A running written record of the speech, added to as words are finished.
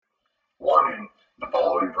Warning: the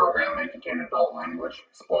following program may contain adult language,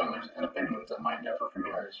 spoilers, and opinions that might differ from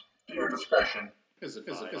yours. Viewer discretion is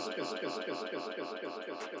advised.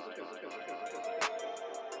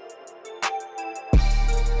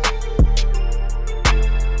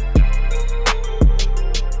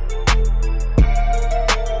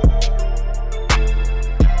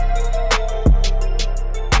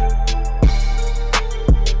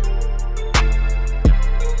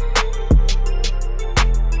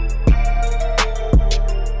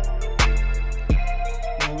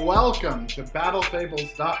 Welcome to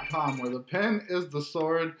BattleFables.com, where the pen is the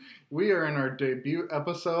sword. We are in our debut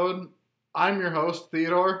episode. I'm your host,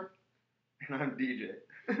 Theodore. And I'm DJ.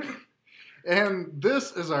 And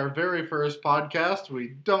this is our very first podcast.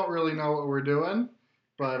 We don't really know what we're doing,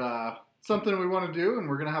 but something we want to do, and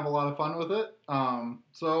we're going to have a lot of fun with it.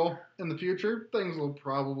 So in the future, things will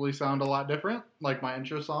probably sound a lot different, like my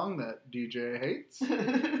intro song that DJ hates.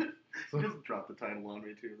 Just drop the title on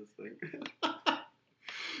me, too, this thing.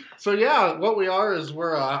 So yeah, what we are is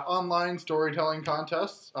we're online storytelling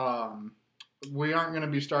contests. We aren't going to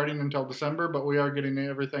be starting until December, but we are getting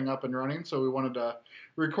everything up and running. So we wanted to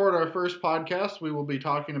record our first podcast. We will be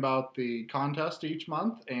talking about the contest each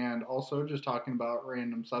month and also just talking about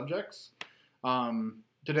random subjects.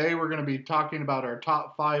 Today we're going to be talking about our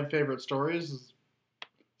top 5 favorite stories.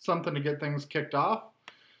 Something to get things kicked off.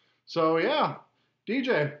 So yeah,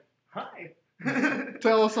 DJ. Hi.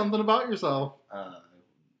 Tell us something about yourself.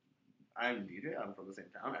 I'm DJ. I'm from the same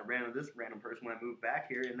town. I ran into this random person when I moved back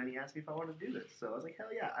here, and then he asked me if I wanted to do this. So I was like,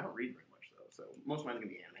 hell yeah. I don't read very much, though, so most of mine's going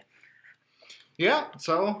to be anime. Yeah,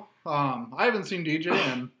 so I haven't seen DJ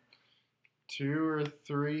in 2 or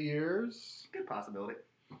 3 years. Good possibility.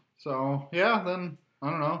 So, yeah, then,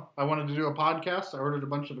 I don't know. I wanted to do a podcast. I ordered a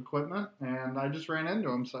bunch of equipment, and I just ran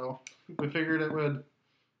into him. So we figured it would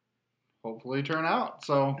hopefully turn out.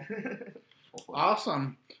 So,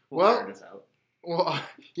 awesome. We'll figure this out. Well,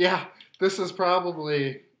 yeah, this is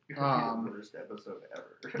probably The worst episode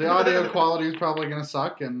ever. the audio quality is probably going to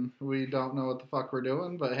suck, and we don't know what the fuck we're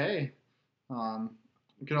doing. But hey,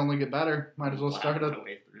 it can only get better. Might as well start our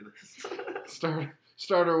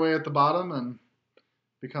way at the bottom and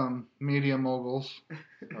become media moguls. So.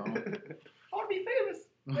 I want to be famous.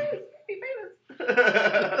 Please, be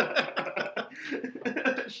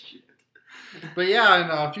famous. Shit. But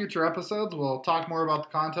yeah, in future episodes, we'll talk more about the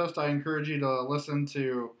contest. I encourage you to listen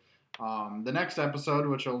to the next episode,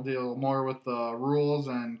 which will deal more with the rules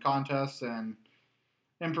and contests and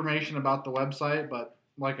information about the website. But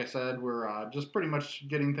like I said, we're just pretty much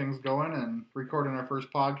getting things going and recording our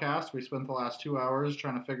first podcast. We spent the last 2 hours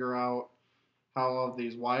trying to figure out how all of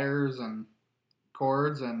these wires and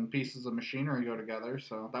cords and pieces of machinery go together.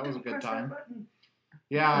 So that was a good time.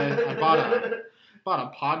 Yeah, I bought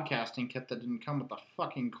a podcasting kit that didn't come with the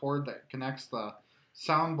fucking cord that connects the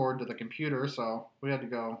soundboard to the computer, so we had to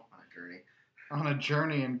go on a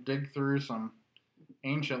journey and dig through some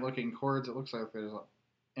ancient looking cords. It looks like there's an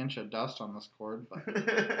inch of dust on this cord, but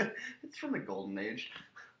it's from the Golden Age.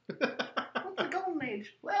 What's the Golden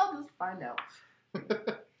Age? Well, just find out.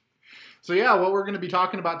 So yeah, what we're going to be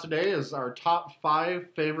talking about today is our top 5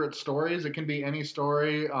 favorite stories. It can be any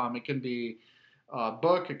story. It can be a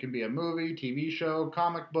book, it can be a movie, TV show,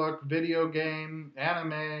 comic book, video game,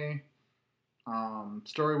 anime,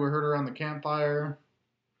 story we heard around the campfire.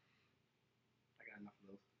 I got enough of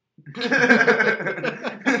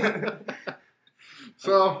those.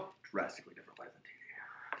 So drastically different life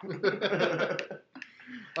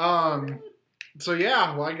than TV. So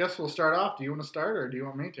yeah, well I guess we'll start off. Do you want to start or do you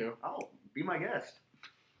want me to? Oh, be my guest.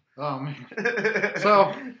 Oh man.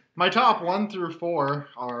 So my top 1 through 4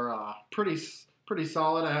 are pretty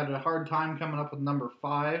solid. I had a hard time coming up with number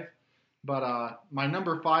 5, but my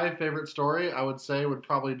number 5 favorite story I would say would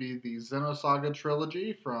probably be the Xenosaga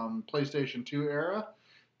trilogy from PlayStation 2 era.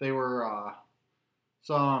 They were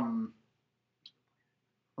some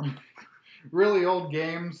really old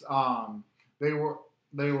games. They were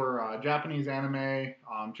Japanese anime,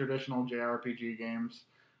 traditional JRPG games.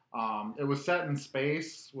 It was set in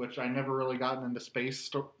space, which I never really gotten into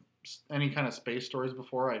any kind of space stories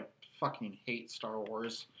before. I fucking hate Star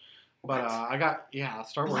Wars. But Star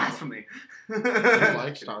Wars. Blasphemy. You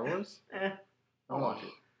like Star Wars? I'll watch it.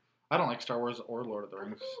 I don't like Star Wars or Lord of the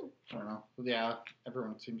Rings. I don't know. Yeah,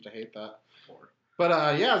 everyone seems to hate that. But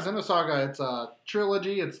Xenosaga, it's a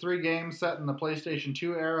trilogy. It's 3 games set in the PlayStation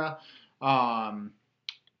 2 era.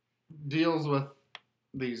 Deals with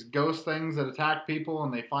these ghost things that attack people,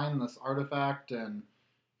 and they find this artifact, and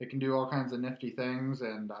it can do all kinds of nifty things.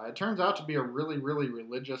 And it turns out to be a really, really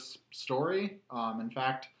religious story. In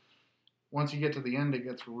fact, once you get to the end, it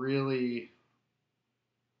gets really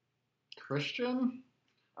Christian.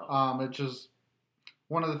 Oh. Which is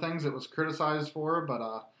one of the things it was criticized for, but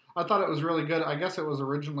I thought it was really good. I guess it was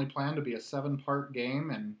originally planned to be a 7-part game,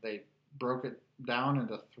 and they broke it down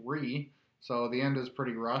into 3. So the end is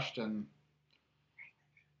pretty rushed, and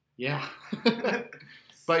yeah.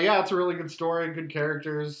 But yeah, it's a really good story, good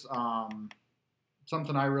characters.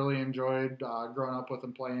 Something I really enjoyed growing up with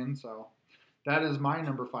and playing. So that is my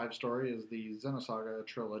number 5 story, is the Xenosaga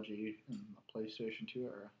trilogy in the PlayStation 2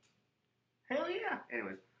 era. Hell yeah.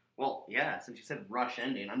 Anyways, well, yeah, since you said rush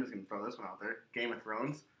ending, I'm just going to throw this one out there. Game of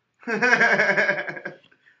Thrones.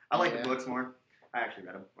 I like the books more. I actually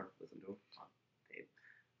read them or listened to them on tape.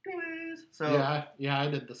 Anyways, so... Yeah, I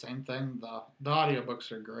did the same thing. The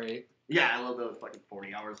audiobooks are great. Yeah, I love those fucking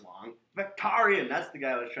 40 hours long. Victarion, that's the guy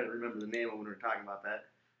I was trying to remember the name of when we were talking about that.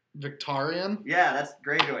 Victarion? Yeah, that's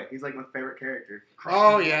Greyjoy. He's like my favorite character.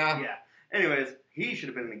 Oh, yeah. Yeah. Anyways, he should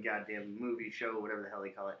have been in the goddamn movie, show, whatever the hell they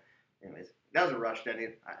call it. Anyways, that was a rushed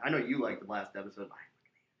ending. I know you liked the last episode.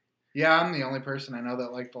 Yeah, I'm the only person I know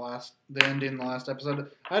that liked the ending in the last episode.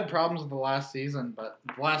 I had problems with the last season, but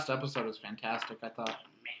the last episode was fantastic, I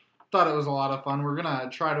thought it was a lot of fun. We're going to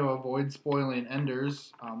try to avoid spoiling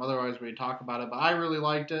enders. Otherwise, we'd talk about it. But I really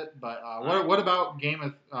liked it. But what about Game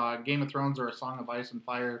of Thrones or A Song of Ice and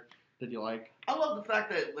Fire did you like? I love the fact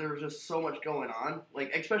that there was just so much going on,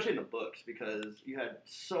 like especially in the books, because you had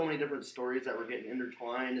so many different stories that were getting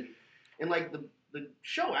intertwined. And like the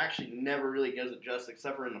show actually never really does it justice,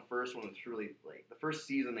 except for in the first one. It's really like the first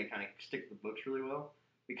season they kind of stick to the books really well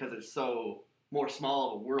because it's so more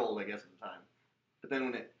small of a world, I guess, at the time. But then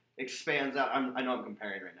when it expands out, I know I'm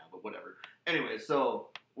comparing right now, but whatever. Anyway, so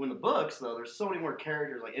when the books though, there's so many more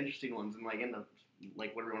characters, like interesting ones, and like in the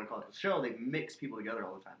like whatever you want to call it, the show, they mix people together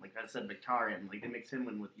all the time. Like I said, Victarion, like they mix him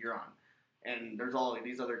in with Euron, and there's all like,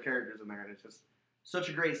 these other characters in there, and it's just such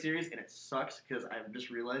a great series. And it sucks because I've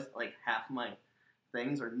just realized like half of my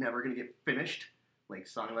things are never gonna get finished, like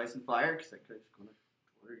Song of Ice and Fire, because that guy's gonna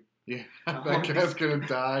worry. Yeah, that guy's gonna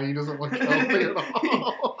die. He doesn't look healthy at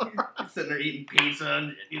all. He's sitting there eating pizza,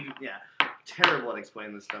 and yeah. Terrible at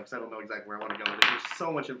explaining this stuff because I don't know exactly where I want to go with it. There's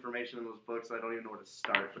so much information in those books that I don't even know where to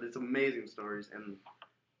start. But it's amazing stories and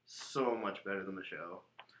so much better than the show.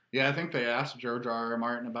 Yeah, I think they asked George R. R.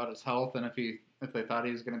 Martin about his health and if they thought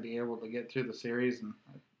he was going to be able to get through the series. And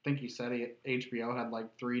I think he said HBO had like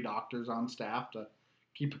 3 doctors on staff to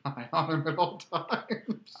keep an eye on him at all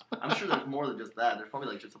times. I'm sure there's more than just that. There's probably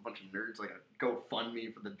like just a bunch of nerds like a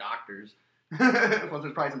GoFundMe for the doctors. Plus,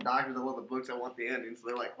 there's probably some doctors that love the books that want the ending, so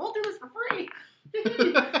they're like, "We'll do this for free."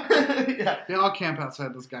 Yeah. They all camp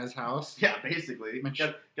outside this guy's house. Yeah, basically.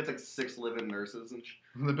 Gets like 6 live-in nurses and.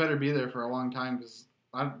 They better be there for a long time because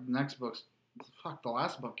the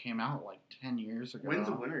last book came out like 10 years ago. Winds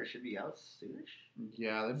of Winter should be out soonish.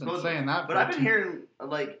 Yeah, they've been saying that. But I've been hearing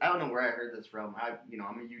like I don't know where I heard this from. I'm a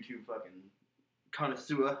YouTube fucking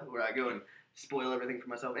connoisseur where I go and spoil everything for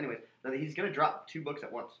myself. Anyways, that he's gonna drop 2 books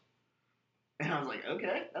at once. And I was like,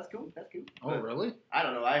 okay, that's cool. Oh, but really? I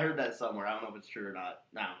don't know. I heard that somewhere. I don't know if it's true or not.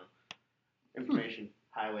 I don't know. Information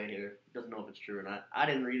highway here. Doesn't know if it's true or not. I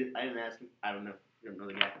didn't read it. I didn't ask him. I don't know. You don't know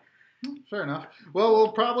the guy. Fair enough. Well,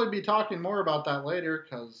 we'll probably be talking more about that later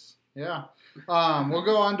because, yeah. We'll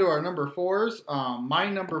go on to our number 4s.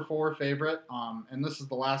 My number 4 favorite, and this is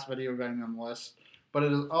the last video game on the list, but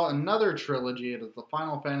it is another trilogy. It is the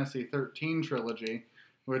Final Fantasy 13 trilogy,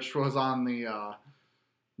 which was on the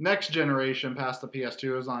next generation past the PS2.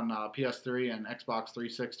 It was on PS3 and Xbox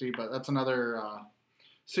 360, but that's another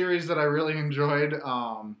series that I really enjoyed.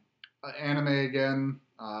 Anime again,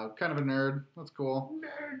 kind of a nerd. That's cool.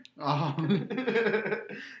 Nerd.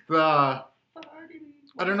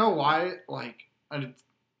 I don't know why, like, it's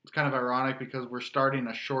kind of ironic because we're starting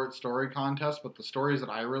a short story contest, but the stories that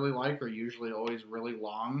I really like are usually always really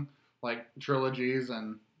long, like trilogies,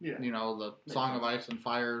 and, the Song of Ice and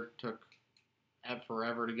Fire took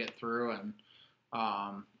forever to get through, and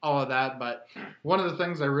all of that. But one of the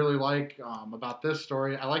things I really like about this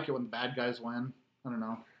story, I like it when the bad guys win. I don't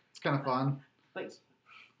know. It's kind of fun. Thanks.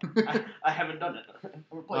 I haven't done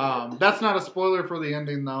it. That's not a spoiler for the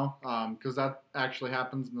ending, though, because that actually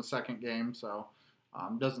happens in the second game, so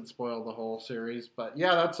doesn't spoil the whole series. But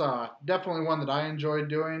yeah, that's definitely one that I enjoyed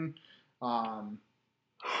doing.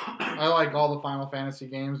 I like all the Final Fantasy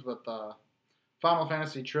games, but the Final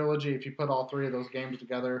Fantasy trilogy, if you put all 3 of those games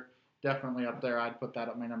together, definitely up there. I'd put that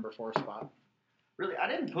at my number 4 spot. Really, I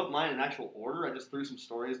didn't put mine in actual order. I just threw some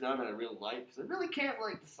stories down that I really liked because I really can't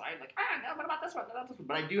decide no, what about this one? What about this one?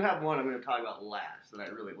 But I do have one I'm going to talk about last that I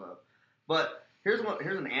really love. But here's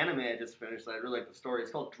an anime I just finished that I really like the story.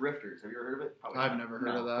 It's called Drifters. Have you ever heard of it? I've never heard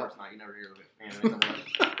of that. Of course not. You never heard of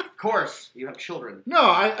it. Of course, you have children. No,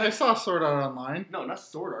 I saw Sword Art Online. No, not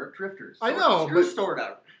Sword Art, Drifters. I know, Screw but- Sword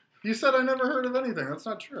Art. You said I never heard of anything. That's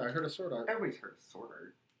not true. I heard of Sword Art. Everybody's heard of Sword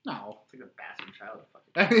Art. No. It's like a bastard child.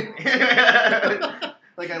 I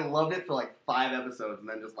Like, I loved it for like 5 episodes, and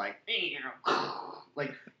then just like,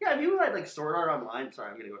 like, yeah, if you had like Sword Art Online,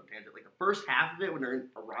 sorry, I'm gonna go on a tangent. Like the first half of it when they're in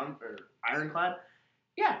around or Ironclad,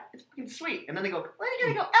 yeah, it's fucking sweet. And then they go, well,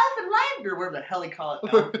 you're gonna go Elfenland or whatever the hell they call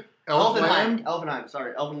it. Elfland? Elfenheim.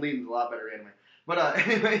 Sorry, Elfenlied's a lot better anime. But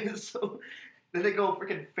anyway, so then they go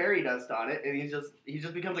freaking fairy dust on it, and he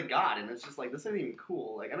just becomes a god, and it's just like this isn't even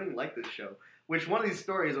cool. Like I don't even like this show. Which one of these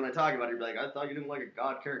stories when I talk about it, you'd be like, I thought you didn't like a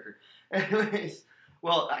god character. Anyways,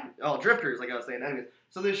 well, Drifters, like I was saying. Anyways,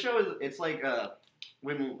 so this show it's like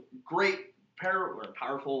when great,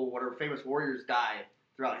 powerful, whatever famous warriors die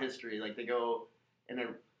throughout history. Like they go, and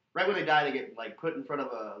then right when they die, they get like put in front of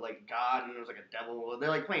a like god, and there's like a devil. They're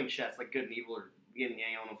like playing chess, like good and evil, or yin and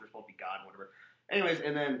yang. I don't know if they're supposed to be god or whatever. Anyways,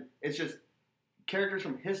 and then it's just characters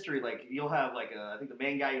from history. Like you'll have like I think the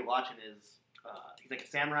main guy you're watching is he's like a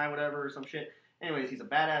samurai, whatever, or some shit. Anyways, he's a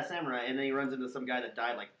badass samurai, and then he runs into some guy that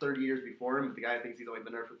died like 30 years before him, but the guy thinks he's only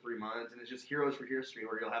been there for 3 months, and it's just heroes for history,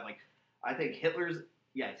 where you'll have like, I think Hitler's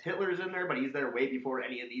in there, but he's there way before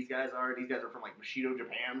any of these guys are. These guys are from like Bushido,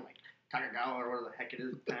 Japan, like Takagawa or whatever the heck it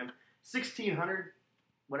is at the time, 1600,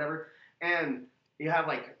 whatever. And you have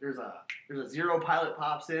like there's a Zero pilot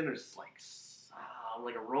pops in. There's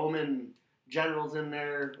like a Roman generals in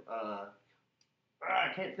there.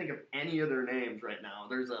 I can't think of any of their names right now.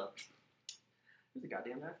 There's a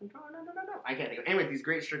goddamn guy from no. I can't think of. Anyway, these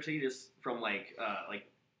great strategists from like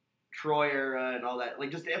Troy era and all that,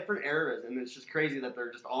 like just different eras, and it's just crazy that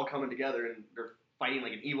they're just all coming together and they're fighting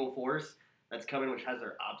like an evil force that's coming, which has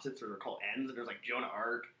their opposites, or they're called ends. And there's like Joan of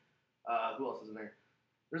Arc. Who else is in there?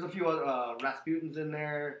 There's a few other Rasputin's in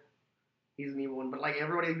there. He's an evil one, but like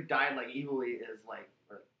everybody who died like evilly is like,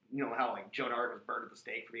 you know how like Joan of Arc was burned at the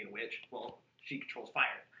stake for being a witch. Well, she controls fire.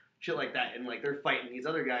 Shit like that, and like they're fighting these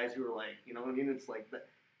other guys who are like, you know what I mean? It's like that,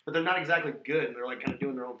 but they're not exactly good, and they're like kind of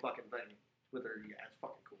doing their own fucking thing with their. Yeah, it's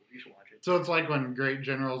fucking cool. You should watch it. So it's like when great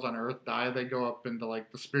generals on Earth die, they go up into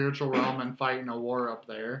like the spiritual realm and fight in a war up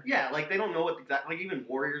there. Yeah, like they don't know what exactly. Like even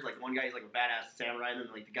warriors, like one guy's like a badass samurai, and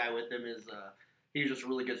then like the guy with him is he's just a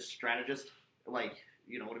really good strategist. Like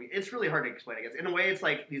you know what I mean? It's really hard to explain. I guess in a way, it's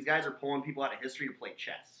like these guys are pulling people out of history to play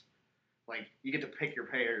chess. Like you get to pick your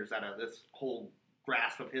players out of this whole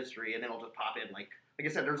grasp of history, and then it'll just pop in. Like I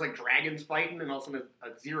said, there's like dragons fighting, and all of a sudden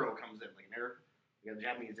a Zero comes in, like a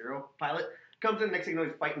Japanese Zero pilot comes in. Next thing you know,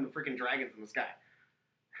 he's fighting the freaking dragons in the sky.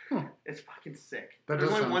 It's fucking sick.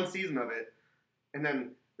 There's only one season of it, and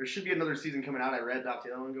then there should be another season coming out. I read not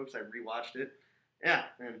too long ago because I rewatched it. Yeah,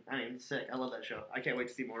 and I mean, it's sick. I love that show. I can't wait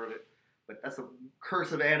to see more of it. But that's the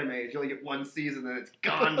curse of anime. Is you only get one season, and it's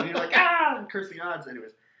gone. And you're like, curse the gods.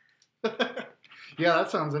 Anyways. Yeah,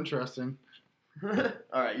 that sounds interesting. All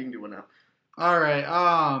right, you can do one now. All right.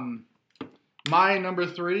 My number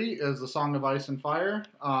 3 is The Song of Ice and Fire.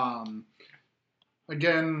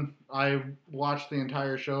 Again, I watched the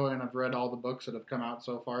entire show and I've read all the books that have come out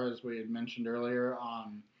so far, as we had mentioned earlier.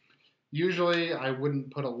 Usually, I wouldn't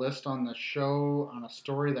put a list on the show on a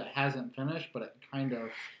story that hasn't finished, but it kind of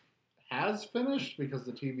has finished because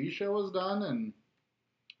the TV show is done, and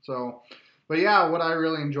so. But yeah, what I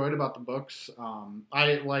really enjoyed about the books,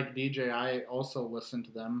 I like DJ. I also listen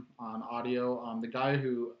to them on audio. The guy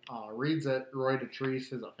who reads it, Roy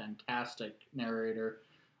Dotrice, is a fantastic narrator.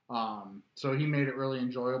 So he made it really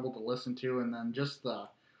enjoyable to listen to, and then just the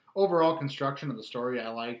overall construction of the story I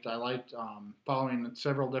liked. I liked following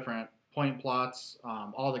several different point plots.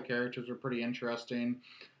 All the characters were pretty interesting.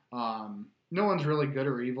 No one's really good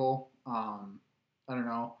or evil. I don't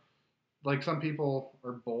know. Like some people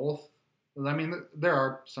are both. I mean, there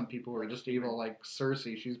are some people who are just evil, like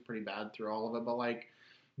Cersei. She's pretty bad through all of it. But like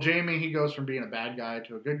Jaime, he goes from being a bad guy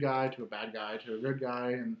to a good guy to a bad guy to a good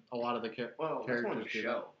guy, and a lot of the characters. Well, that's more in the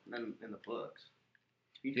show than in the books.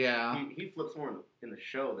 He flips more in the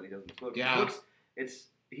show than he does in the books. Yeah. The books,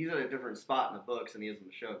 he's at a different spot in the books than he is in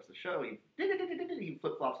the show. Because the show, he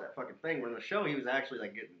flip flops that fucking thing. Where in the show, he was actually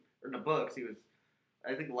like getting, or in the books, he was.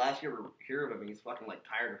 I think the last year we hear of him, he's fucking like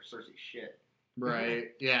tired of Cersei's shit.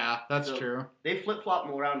 Right. Yeah, that's true. They flip flop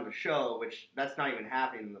him around in the show, which that's not even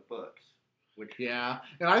happening in the books. Yeah,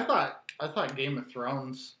 and I thought Game of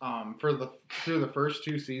Thrones through the first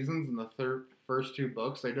 2 seasons and the first 2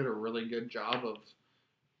 books, they did a really good job of,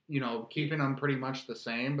 keeping them pretty much the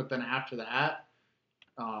same. But then after that,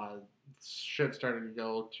 shit started to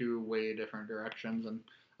go 2 way different directions, and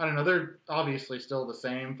I don't know. They're obviously still the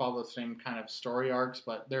same, follow the same kind of story arcs,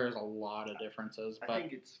 but there's a lot of differences. I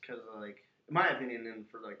think it's because, like, in my opinion, and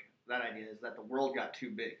for like that idea is that the world got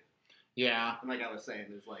too big. Yeah. And like I was saying,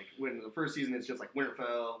 there's like when the first season it's just like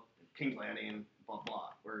Winterfell, King's Landing, blah blah.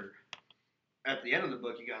 Where at the end of the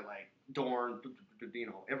book you got like Dorne,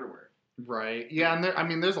 everywhere. Right. Yeah,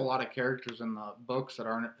 and there's a lot of characters in the books that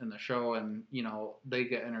aren't in the show, and they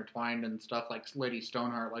get intertwined and stuff, like Lady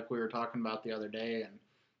Stoneheart, like we were talking about the other day, and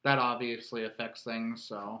that obviously affects things.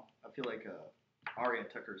 So I feel like Arya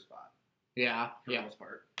took her spot. Yeah. For the most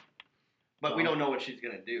part. But we don't know what she's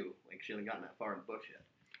gonna do. Like she hasn't gotten that far in the books yet.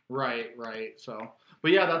 Right. So,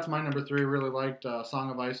 but yeah, that's my number 3. Really liked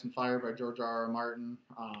Song of Ice and Fire by George R.R. Martin.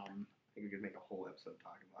 I think we could make a whole episode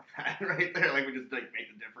talking about that right there. Like we just like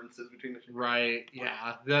make the differences between the two. Right.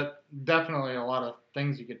 Yeah. That definitely a lot of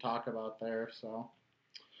things you could talk about there. So,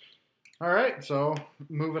 all right. So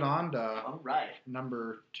moving on to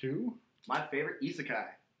number 2. My favorite isekai,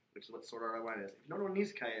 which is what Sword Art Online is. If you don't know what an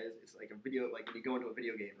isekai is, it's like a video, like when you go into a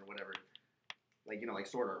video game or whatever. Like, like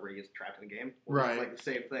Sword Art, where he gets trapped in a game. Well, right. It's like the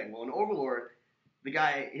same thing. Well, in Overlord, the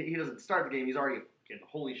guy, he doesn't start the game. He's already a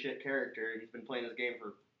holy shit character. He's been playing this game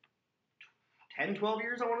for 10, 12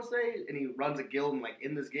 years, I want to say. And he runs a guild, and, like,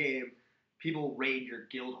 in this game, people raid your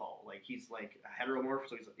guild hall. Like, he's, like, a heteromorph,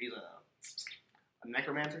 so he's a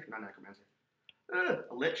necromancer. Not necromancer.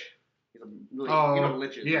 A lich. He's a really,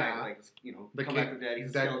 liches. Yeah. Right? Like, come back from dead. He's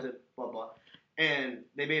a skeleton, blah, blah. And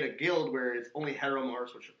they made a guild where it's only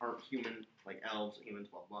heteromorphs, which aren't human, like elves, humans,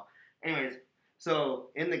 blah, blah. Anyways, so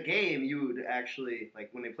in the game, you would actually, like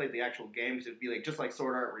when they played the actual games, it would be like just like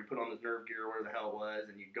Sword Art, where you put on this nerve gear, where the hell it was,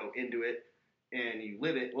 and you go into it, and you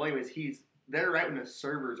live it. Well, anyways, he's there right when the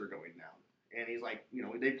servers are going down. And he's like,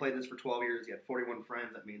 they played this for 12 years. He had 41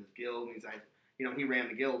 friends that made this guild, and he's like, he ran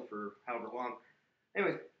the guild for however long.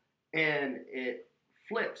 Anyways, and it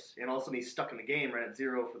flips, and all of a sudden he's stuck in the game right at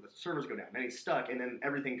 0 for the servers go down. And he's stuck, and then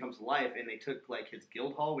everything comes to life, and they took like his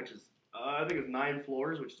guild hall, which is I think it's 9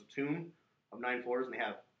 floors, which is a tomb of 9 floors, and they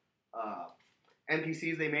have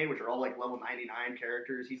NPCs they made, which are all like level 99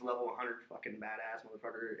 characters. He's level 100, fucking badass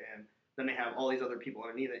motherfucker, and then they have all these other people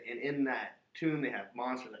underneath it, and in that tomb they have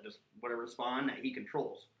monsters that just whatever spawn that he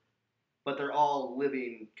controls, but they're all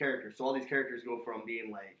living characters. So all these characters go from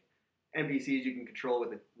being like NPCs you can control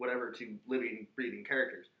with whatever to living, breathing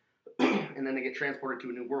characters. And then they get transported to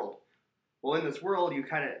a new world. Well, in this world, you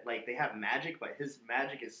kind of, like, they have magic, but his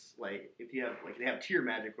magic is, like, if you have, like, they have tier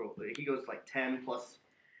magic, he goes, like, 10 plus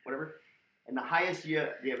whatever. And the highest you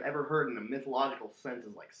have ever heard in a mythological sense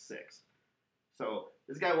is, like, 6. So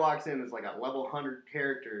this guy walks in as, like, a level 100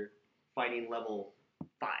 character fighting level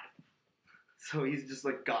 5. So he's just,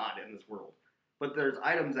 like, God in this world. But there's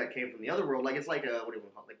items that came from the other world, like it's like what do you want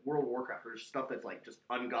to call it? Like World of Warcraft. There's stuff that's like just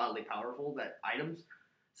ungodly powerful, that items.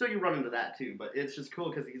 So you run into that too. But it's just cool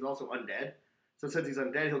because he's also undead. So since he's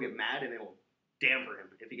undead, he'll get mad and it'll damper him.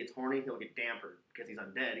 If he gets horny, he'll get dampered because he's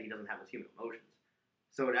undead. He doesn't have his human emotions.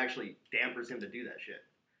 So it actually dampers him to do that shit.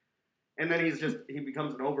 And then he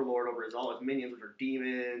becomes an overlord over all his minions, which are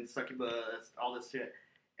demons, succubus, all this shit.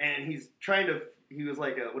 And he was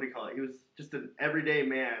like he was just an everyday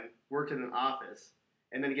man, worked in an office,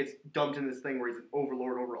 and then he gets dumped in this thing where he's an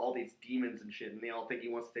overlord over all these demons and shit, and they all think he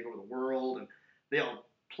wants to take over the world, and they all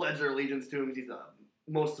pledge their allegiance to him because he's the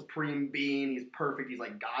most supreme being, he's perfect, he's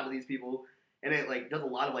like God to these people, and it like does a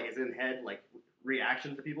lot of like his in-head like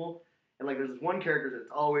reactions to people, and like there's this one character that's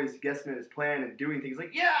always guessing at his plan and doing things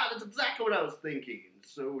like, yeah, that's exactly what I was thinking,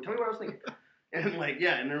 so tell me what I was thinking. And like,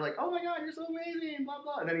 yeah, and they're like, oh my god, you're so amazing, blah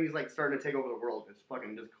blah. And then he's like starting to take over the world. It's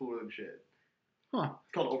fucking just cooler than shit. Huh.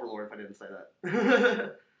 It's called Overlord, if I didn't say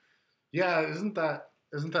that. Yeah, isn't that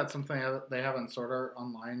something that they have in Sword Art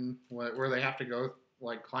Online where they have to go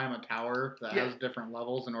like climb a tower that has different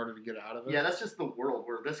levels in order to get out of it? Yeah, that's just the world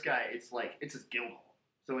where this guy, it's his guild hall.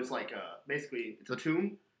 So it's like basically it's a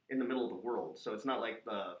tomb in the middle of the world. So it's not like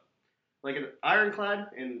like an Ironclad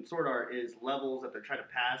in Sword Art is levels that they're trying to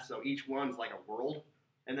pass, so each one's like a world,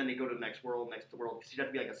 and then they go to the next world, because you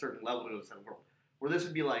have to be like a certain level to go to the second world. Where this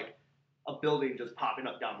would be like a building just popping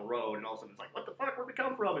up down the road, and all of a sudden it's like, what the fuck, where'd we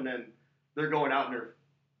come from? And then they're going out and they're,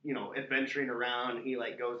 adventuring around, and he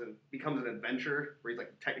like goes and becomes an adventurer, where he's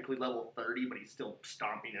like technically level 30, but he's still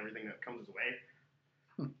stomping everything that comes his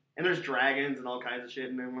way. And there's dragons and all kinds of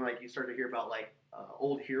shit, and then when like you start to hear about like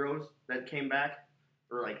old heroes that came back,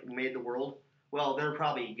 or like made the world. Well, there are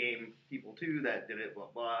probably game people too that did it, blah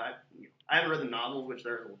blah. I haven't read the novels, which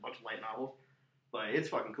there's a bunch of light novels, but it's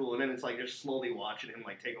fucking cool. And then it's like just slowly watching him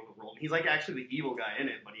like take over the world. And he's like actually the evil guy in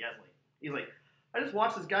it, but he's like, I just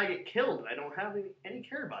watched this guy get killed, and I don't have any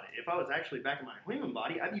care about it. If I was actually back in my human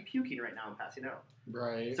body, I'd be puking right now and passing out.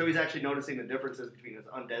 Right. So he's actually noticing the differences between his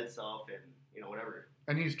undead self and whatever.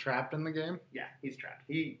 And he's trapped in the game? Yeah, he's trapped.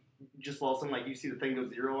 just all of a sudden, like, you see the thing go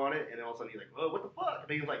 0 on it, and then all of a sudden he's like, "Whoa, what the fuck?" And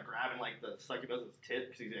then he's like grabbing like the succubus's tit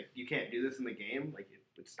because he's like, "You can't do this in the game. Like, it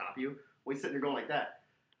would stop you." Well, he's sitting there going like that.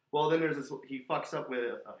 Well, then there's this. He fucks up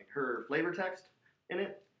with like her flavor text in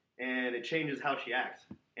it, and it changes how she acts.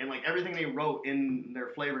 And like everything they wrote in their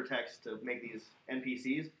flavor text to make these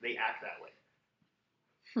NPCs, they act that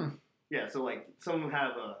way. Yeah, so like some of them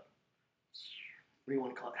have a what do you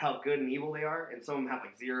want to call it? How good and evil they are, and some of them have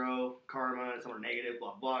like 0 karma, and some are negative,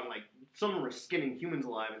 blah blah. And like some of them are skinning humans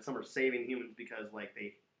alive, and some are saving humans because like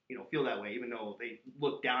they feel that way, even though they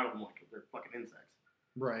look down on them like they're fucking insects.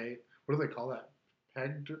 Right. What do they call that?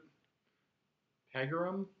 Pegarum?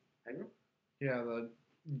 Pegarum? Yeah, the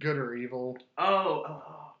good or evil. Oh,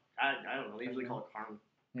 I don't know. They usually call it karma.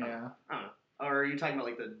 Yeah. I don't know. Or are you talking about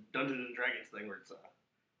like the Dungeons and Dragons thing where it's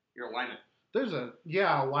your alignment? There's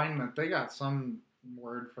alignment. They got some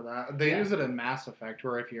word for that. They use it in Mass Effect,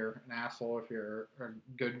 where if you're an asshole, if you're a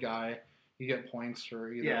good guy, you get points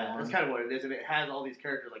for either one. That's kind of what it is, and it has all these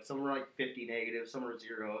characters. Like some are like 50 negative, some are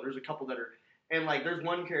 0. There's a couple that are, and like there's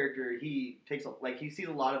one character he takes he sees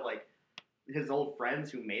a lot of like his old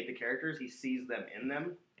friends who made the characters. He sees them in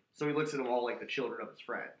them, so he looks at them all like the children of his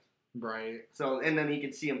friends. Right. So, and then he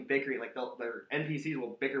can see them bickering, like their NPCs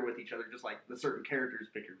will bicker with each other, just like the certain characters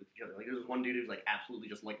bicker with each other. Like there's this one dude who's like absolutely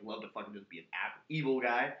just like love to fucking just be an evil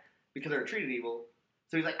guy because they're treated evil.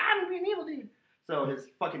 So he's like, I'm gonna be an evil dude. So his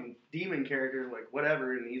fucking demon character is like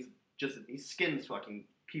whatever, and he skins fucking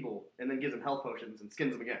people and then gives them health potions and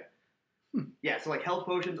skins them again. Yeah, so like health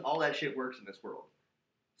potions, all that shit works in this world.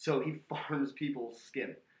 So he farms people's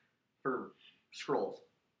skin for scrolls.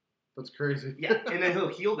 That's crazy. Yeah, and then he'll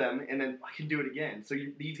heal them, and then fucking do it again. So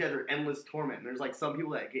these guys are endless torment. And there's like some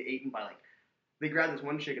people that get eaten by like, they grab this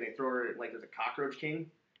one chick and they throw her like there's a cockroach king,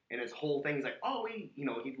 and his whole thing is like, oh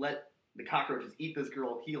he'd let the cockroaches eat this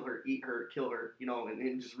girl, heal her, eat her, kill her,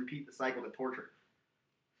 and just repeat the cycle to torture.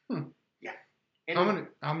 Yeah. And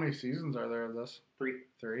how many seasons are there of this? 3.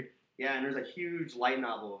 3. Yeah, and there's a huge light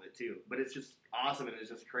novel of it too, but it's just awesome and it's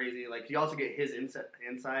just crazy. Like you also get his insight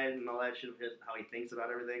and all that shit of his how he thinks about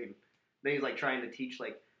everything, and then he's like trying to teach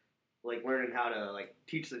like learning how to like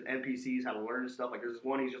teach the NPCs how to learn stuff. Like there's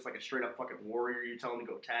one he's just like a straight up fucking warrior. You tell him to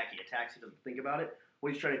go attack, he attacks. He doesn't think about it.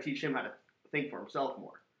 Well, he's trying to teach him how to think for himself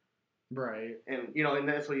more. Right. And and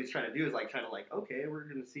that's what he's trying to do is like trying to like okay, we're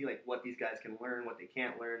gonna see like what these guys can learn, what they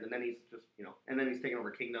can't learn, and then he's just and then he's taking over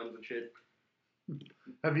kingdoms and shit.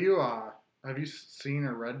 Have you seen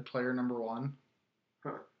or read Player Number One?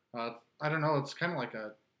 Huh. I don't know. It's kind of like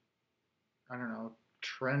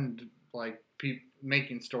trend, like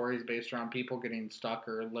making stories based around people getting stuck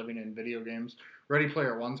or living in video games. Ready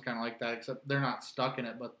Player One's kind of like that, except they're not stuck in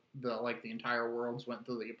it, but the entire world's went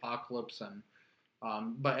through the apocalypse, and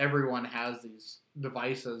but everyone has these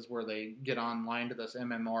devices where they get online to this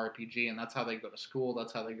MMORPG, and that's how they go to school.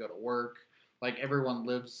 That's how they go to work. Like, everyone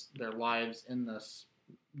lives their lives in this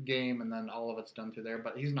game, and then all of it's done through there.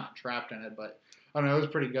 But he's not trapped in it. But, I don't know, it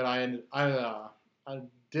was pretty good. I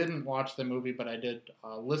didn't watch the movie, but I did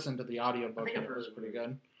listen to the audiobook, and it was pretty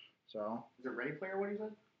good. So, is it Ready Player One, you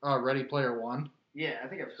said? Ready Player One. Yeah, I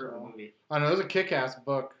think I've heard of the movie. I know, it was a kick-ass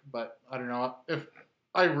book, but I don't know. If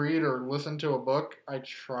I read or listen to a book, I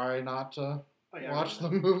try not to watch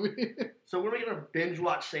the movie. So when are we going to binge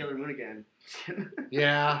watch Sailor Moon again?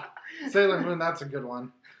 Yeah. Sailor Moon, that's a good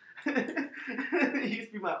one. He used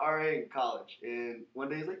to be my RA in college, and one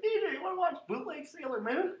day he's like, DJ, you want to watch bootleg Sailor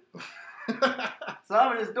Moon? So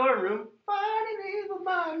I'm in his dorm room, finding evil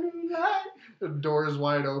by moonlight. The door's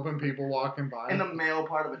wide open, people walking by. In the male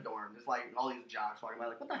part of the dorm, just like all these jocks walking by,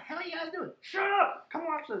 like, what the hell are you guys doing? Shut up! Come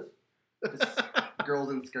watch this. Just girls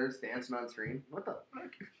in skirts dancing on screen. What the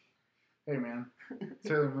fuck? Hey, man.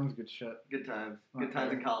 Sailor Moon's good shit. Good times. Good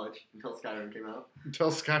times in college until Skyrim came out.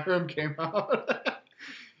 Until Skyrim came out.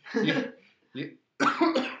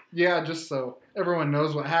 Yeah, just so everyone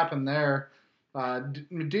knows what happened there.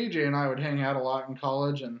 DJ and I would hang out a lot in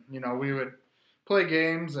college, and, we would play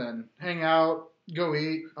games and hang out, go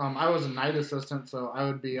eat. I was a night assistant, so I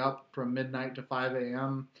would be up from midnight to 5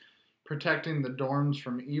 a.m. protecting the dorms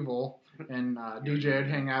from evil, and DJ would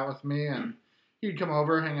hang out with me, and he'd come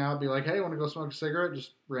over, hang out, be like, hey, want to go smoke a cigarette?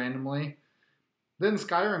 Just randomly. Then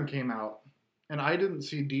Skyrim came out, and I didn't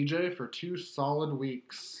see DJ for 2 solid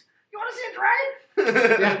weeks. You want to see a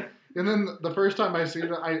dragon? Yeah. And then the first time I see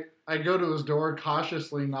it, I go to his door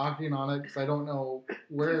cautiously knocking on it because I don't know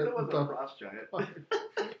where the frost giant.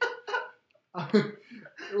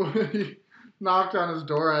 When he knocked on his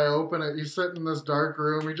door, I open it. He's sitting in this dark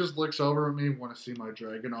room. He just looks over at me. Want to see my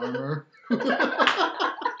dragon armor?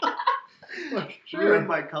 Ruined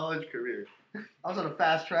my college career. I was on a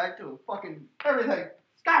fast track to fucking everything.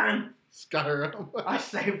 Skyrim. I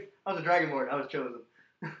was a Dragonborn. I was chosen.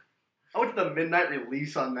 I went to the midnight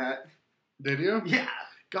release on that. Did you? Yeah.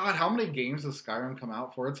 God, how many games does Skyrim come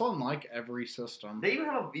out for? It's on like every system. They even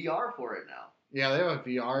have a VR for it now. Yeah, they have a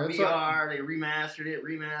VR. It's VR, they remastered it,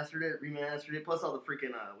 plus all the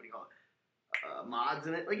freaking, what do you call it, mods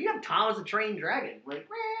in it. Like, you have Thomas the Trained Dragon. Like,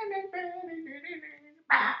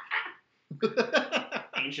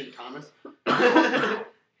 ancient Thomas.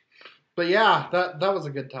 But yeah, that was a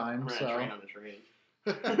good time. We're So. train on the train.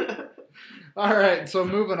 All right, so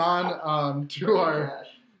moving on to our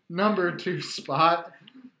number 2 spot.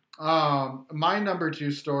 My number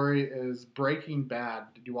 2 story is Breaking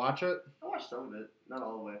Bad. Did you watch it? I watched some of it, not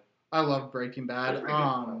all the way. I love Breaking Bad. I think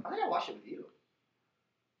I watched it with you.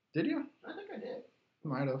 Did you? I think I did.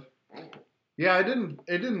 Might have. Oh. Yeah, It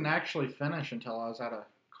didn't actually finish until I was out of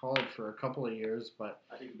college for a couple of years, but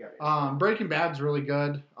I think you got it. Breaking Bad's really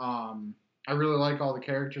good. I really like all the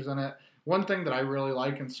characters in it. One thing that I really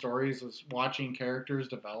like in stories is watching characters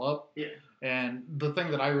develop. Yeah. And the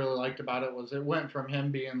thing that I really liked about it was it went from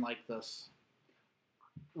him being like this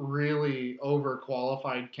really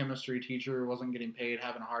overqualified chemistry teacher who wasn't getting paid,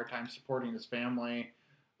 having a hard time supporting his family.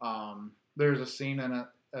 There's a scene in it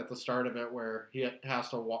at the start of it where he has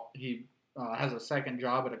to has a second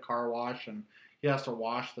job at a car wash, and he has to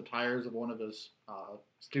wash the tires of one of his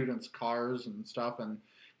students' cars and stuff, and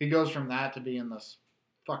he goes from that to being this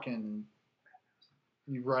fucking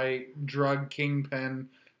drug kingpin,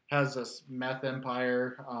 has this meth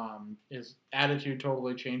empire. His attitude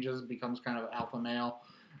totally changes, becomes kind of alpha male.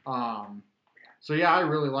 So yeah, I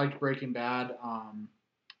really liked Breaking Bad.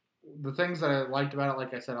 The things that I liked about it,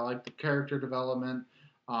 like I said, I liked the character development.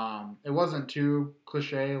 It wasn't too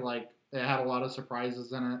cliche, like it had a lot of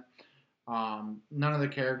surprises in it. None of the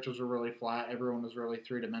characters were really flat. Everyone was really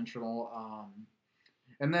three-dimensional.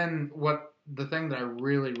 And then the thing that I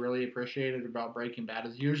really, really appreciated about Breaking Bad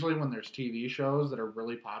is usually when there's TV shows that are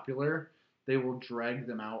really popular, they will drag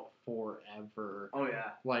them out forever. Oh,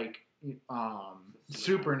 yeah. Like,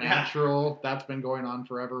 Supernatural, that's been going on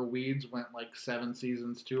forever. Weeds went like 7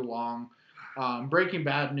 seasons too long. Breaking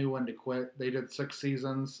Bad knew when to quit. They did 6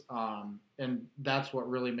 seasons, and that's what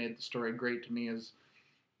really made the story great to me is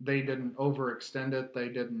they didn't overextend it. They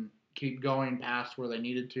didn't keep going past where they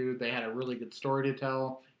needed to. They had a really good story to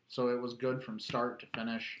tell, so it was good from start to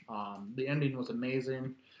finish. The ending was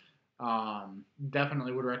amazing.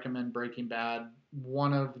 Definitely would recommend Breaking Bad.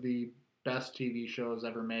 One of the best TV shows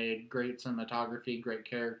ever made. Great cinematography, great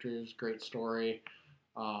characters, great story,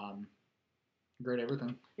 great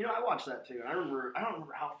everything. You know, I watched that too. I don't remember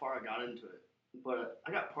how far I got into it, but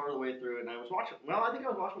I got part of the way through it, and I was watching. Well, I think I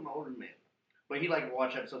was watching with my older man, but he like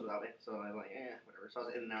watched episodes without me, so I was like, whatever. So I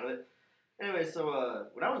was in and out of it. Anyway, so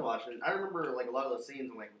when I was watching, I remember like a lot of those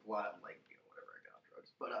scenes, like with a lot of like whatever I got on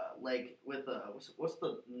drugs, but like with what's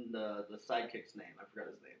the sidekick's name? I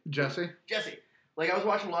forgot his name. Jesse. Like, I was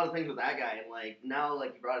watching a lot of things with that guy, and, like, now,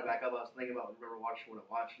 like, you brought it back up, I was thinking about watching what I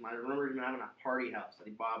watched, and I remember him having a party house that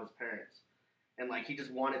he bought his parents, and, like, he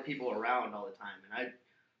just wanted people around all the time, and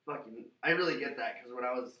I really get that, because when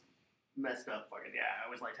I was messed up, I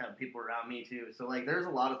always liked having people around me, too, so, like, there's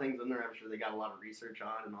a lot of things in there I'm sure they got a lot of research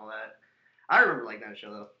on and all that. I remember, like, that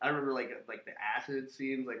show, though. I remember, like the acid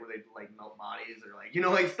scenes, like, where they, like, melt bodies, or, like, you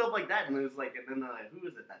know, like, stuff like that, and it was, like, and then, who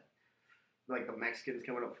was it that, like, the Mexicans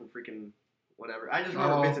coming up from freaking whatever. I just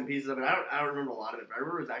remember bits and pieces of it. I don't remember a lot of it, but I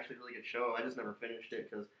remember it was actually a really good show. I just never finished it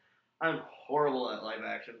because I'm horrible at live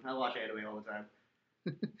action. I watch anime all the time.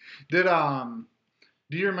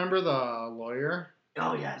 Do you remember the lawyer?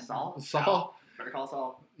 Oh yeah, Saul. Better Call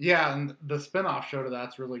Saul. Yeah, and the spinoff show to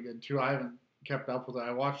that's really good too. I haven't kept up with it.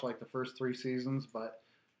 I watched like the first 3 seasons, but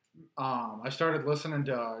I started listening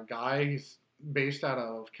to a guy. He's based out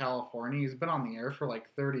of California. He's been on the air for like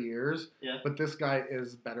 30 years. Yeah. But this guy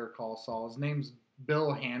is Better Call Saul. His name's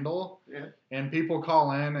Bill Handel. Yeah. And people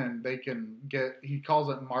call in and he calls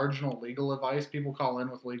it marginal legal advice. People call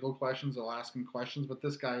in with legal questions. They'll ask him questions. But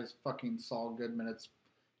this guy is fucking Saul Goodman.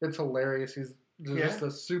 It's hilarious. He's just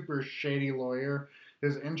a super shady lawyer.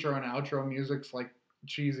 His intro and outro music's like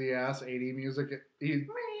cheesy ass 80 music.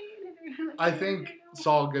 I think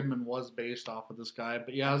Saul Goodman was based off of this guy,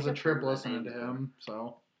 but yeah, it was a trip listening to him.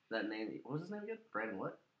 So that name, what was his name again? Brandon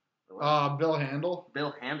what? Bill Handel.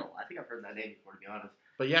 Bill Handel. I think I've heard that name before, to be honest.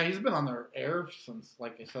 But yeah, he's been on the air since,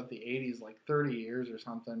 like I said, the 80s, like 30 years or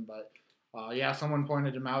something. But yeah, someone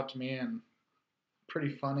pointed him out to me, and pretty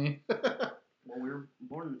funny. Well, we were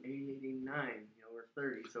born in 89. We're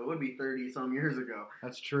 30, so it would be 30 some years ago.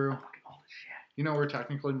 That's true. I'm fucking old as shit. You know, we're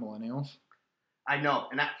technically millennials. I know,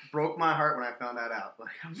 and that broke my heart when I found that out. Like,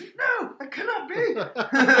 I was like, no, that cannot be.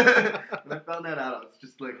 When I found that out, I was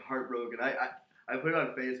just like heartbroken. I put it on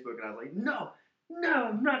Facebook, and I was like, no,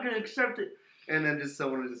 I'm not gonna accept it. And then just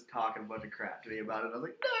someone was just talking a bunch of crap to me about it. I was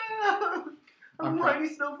like, no, I'm a whitey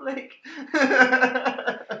snowflake.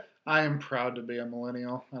 I am proud to be a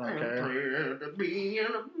millennial. I don't care. Proud to be a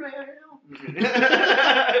millennial.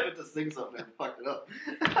 I went to sing something and fucked it up.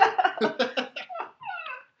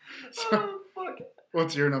 Oh, fuck.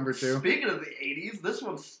 What's your number 2? Speaking of the 80s, this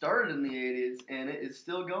one started in the 80s, and it is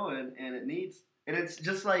still going, and it's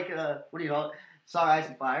just like, what do you call it? Song Ice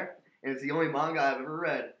and Fire, and it's the only manga I've ever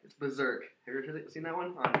read. It's Berserk. Have you ever seen that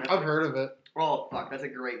one? I've heard of it. Oh, fuck, that's a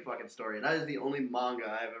great fucking story. That is the only manga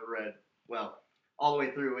I've ever read, well, all the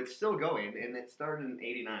way through. It's still going, and it started in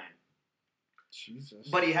 89. Jesus.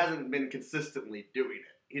 But he hasn't been consistently doing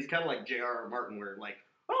it. He's kind of like J.R.R. Martin, where like,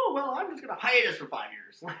 oh, well, I'm just going to hiatus for 5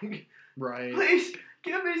 years. Like, right. Please,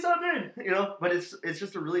 give me something. You know? But it's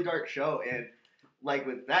just a really dark show. And, like,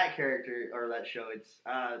 with that character, or that show, it's,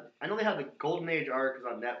 I know they have the Golden Age arc is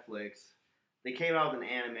on Netflix. They came out with an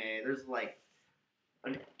anime. There's, like,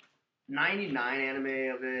 a 99 anime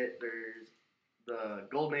of it. There's the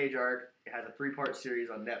Golden Age arc. It has a 3-part series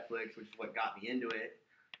on Netflix, which is what got me into it.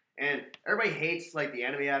 And everybody hates, like, the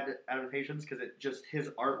anime adaptations because it just, his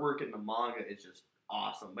artwork in the manga is just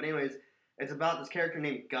awesome. But anyways, it's about this character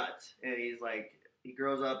named Guts, and he's like, he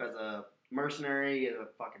grows up as a mercenary. He has a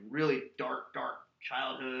fucking really dark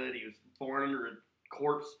childhood. He was born under a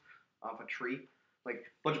corpse off a tree, like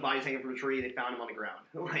a bunch of bodies hanging from a tree. They found him on the ground,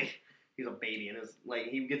 like he's a baby, and it's like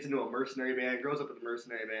he gets into a mercenary band, grows up with a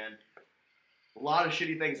mercenary band. A lot of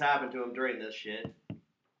shitty things happen to him during this shit.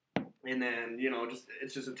 And then, you know,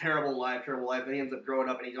 it's just a terrible life. And he ends up growing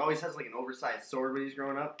up, and he always has, like, an oversized sword when he's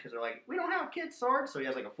growing up, because they're like, we don't have kids' swords, so he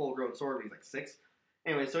has, like, a full-grown sword when he's, like, 6.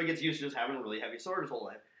 Anyway, so he gets used to just having a really heavy sword his whole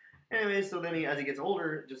life. Anyway, so then as he gets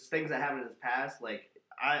older, just things that happen in his past, like,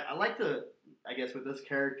 I like to, I guess, with this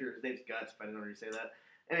character, his name's Guts, if I didn't already say that.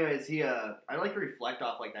 Anyways, I like to reflect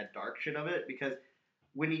off, like, that dark shit of it, because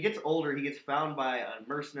when he gets older, he gets found by a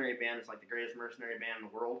mercenary band. It's, like, the greatest mercenary band in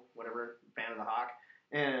the world, whatever, Band of the Hawk.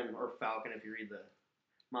 Or Falcon if you read the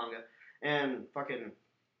manga, and fucking,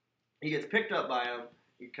 he gets picked up by him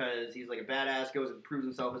because he's like a badass, goes and proves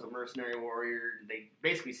himself as a mercenary warrior. They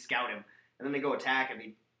basically scout him, and then they go attack him.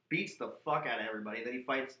 He beats the fuck out of everybody. Then he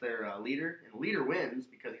fights their leader, and the leader wins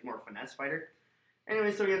because he's more a finesse fighter.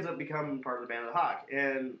 Anyway, so he ends up becoming part of the Band of the Hawk,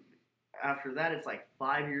 and after that, it's like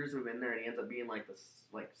 5 years of him in there, and he ends up being like this,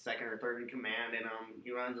 like second or third in command, and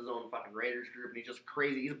he runs his own fucking Raiders group, and he's just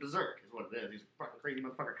crazy. He's a berserk, is what it is. He's a fucking crazy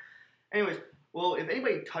motherfucker. Anyways, well, if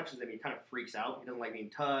anybody touches him, he kind of freaks out. He doesn't like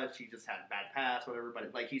being touched. He just had a bad past, whatever.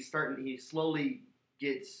 But like he slowly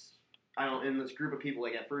gets, I don't know, in this group of people.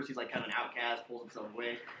 Like at first, he's like kind of an outcast, pulls himself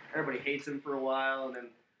away. Everybody hates him for a while, and then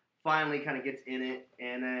finally kind of gets in it.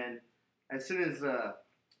 And then as soon as the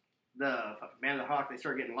Band of the Hawk, they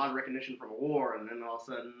start getting a lot of recognition from a war, and then all of a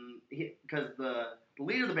sudden, because the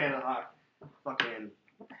leader of the Band of the Hawk, fucking,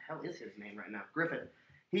 what the hell is his name right now? Griffith.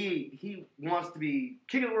 He wants to be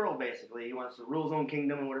king of the world, basically. He wants to rule his own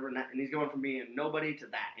kingdom and whatever, and he's going from being nobody to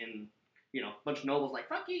that, and, you know, a bunch of nobles like,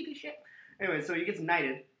 fuck you, you shit. Anyway, so he gets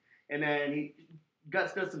knighted, and then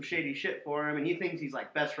Guts does some shady shit for him, and he thinks he's,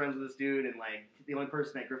 like, best friends with this dude, and, like, the only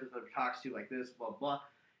person that Griffith ever talks to like this, blah, blah.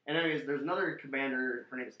 And anyways, there's another commander,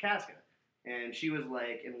 her name is Casca, and she was,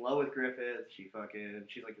 like, in love with Griffith. She's, like,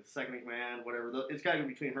 the second in command, whatever. It's got to be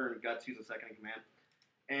between her and Guts, who's the second in command.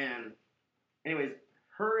 And, anyways,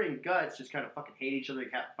 her and Guts just kind of fucking hate each other,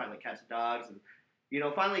 fight like cats and dogs, and, you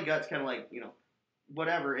know, finally Guts kind of, like, you know,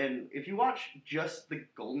 whatever. And if you watch just the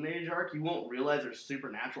Golden Age arc, you won't realize there's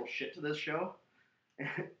supernatural shit to this show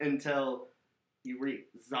until you read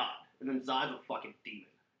Zod. And then Zod's a fucking demon.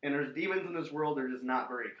 And there's demons in this world, they're just not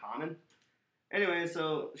very common. Anyway,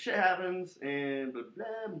 so shit happens, and blah, blah,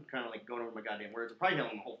 I'm kind of like going over my goddamn words. I'm probably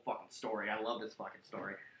telling the whole fucking story. I love this fucking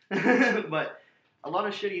story. But a lot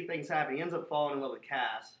of shitty things happen. He ends up falling in love with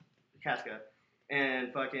Casca,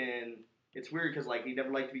 and fucking, it's weird because, like, he never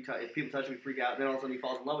liked to be touched. If people touch him, he freak out. Then all of a sudden he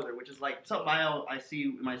falls in love with her, which is, like, something I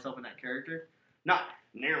see myself in that character. Not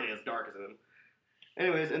nearly as dark as him.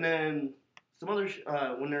 Anyways, and then some other,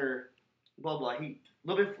 when they're blah, blah, a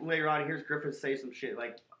little bit later on, he hears Griffith say some shit,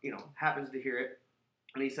 like, you know, happens to hear it,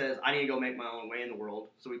 and he says, I need to go make my own way in the world,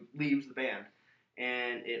 so he leaves the band,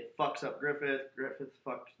 and it fucks up Griffith. Griffith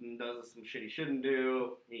fucking does some shit he shouldn't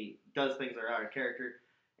do. He does things that are out of character.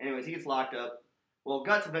 Anyways, he gets locked up. Well,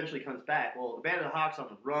 Guts eventually comes back. Well, the Band of the Hawk's on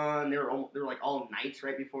the run. They were like all knights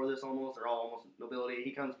right before this almost. They're all almost nobility.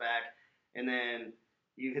 He comes back, and then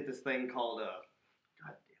you hit this thing called,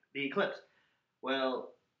 the Eclipse.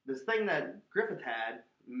 Well, this thing that Griffith had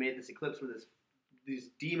made this eclipse where these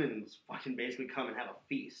demons fucking basically come and have a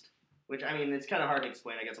feast. Which, I mean, it's kind of hard to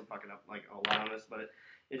explain. I guess I'm fucking up like a lot on this, but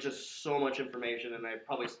it's just so much information, and I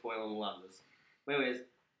probably spoiled a lot of this. But anyways,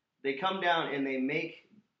 they come down and they make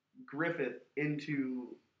Griffith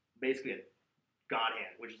into basically a god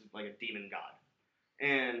hand, which is like a demon god.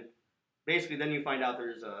 And basically then you find out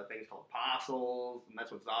there's things called apostles, and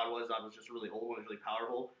that's what Zod was. Zod was just a really old one, was really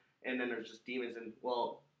powerful. And then there's just demons, and,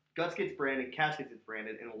 well, Guts gets branded, Casket gets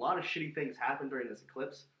branded, and a lot of shitty things happen during this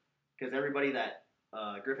eclipse, because everybody that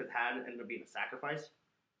Griffith had ended up being a sacrifice.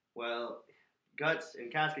 Well, Guts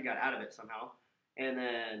and Casket got out of it somehow, and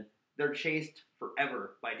then they're chased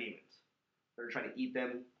forever by demons. They're trying to eat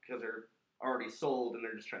them because they're already sold, and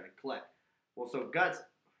they're just trying to collect. Well, so Guts,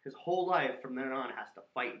 his whole life from then on, has to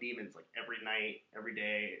fight demons like every night, every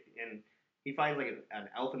day, and he finds like an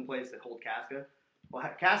elfin place that hold Casca. Well,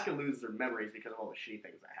 Casca loses her memories because of all the shitty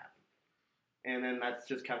things that happen. And then that's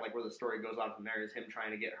just kind of like where the story goes on from there, is him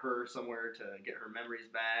trying to get her somewhere to get her memories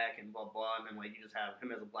back and blah, blah. And then, like, you just have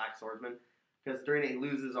him as a black swordsman. Because during it, he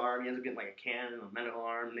loses his arm. He ends up getting, like, a cannon, a medical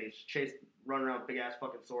arm. And he's running around with a big-ass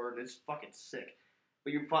fucking sword. And it's fucking sick.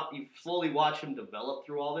 But you slowly watch him develop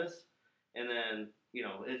through all this. And then, you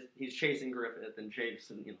know, he's chasing Griffith and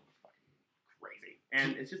Jason, you know, it's fucking crazy.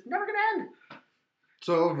 And it's just never going to end.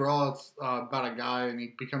 So overall, it's about a guy, and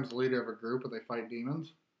he becomes the leader of a group, and they fight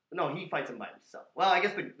demons? No, he fights him by himself. Well, I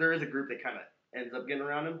guess there is a group that kind of ends up getting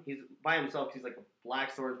around him. He's by himself. He's like a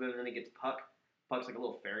black swordsman, and then he gets Puck. Puck's like a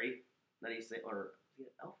little fairy. Then he's or is he an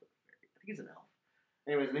elf or a fairy? I think he's an elf.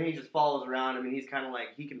 Anyways, and then he just follows around him, and he's kind of like,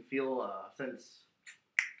 he can feel sense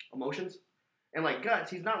emotions. And like Guts,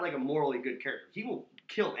 he's not like a morally good character. He will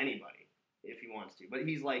kill anybody if he wants to, but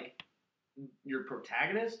he's like your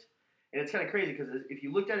protagonist. And it's kind of crazy because if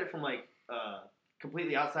you looked at it from like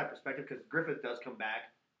completely outside perspective, because Griffith does come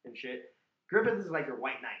back and shit. Griffith is like your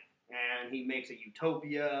white knight, and he makes a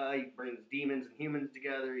utopia. He brings demons and humans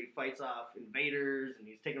together. He fights off invaders, and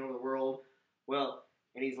he's taking over the world. Well,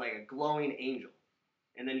 and he's like a glowing angel.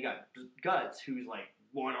 And then you got Guts, who's like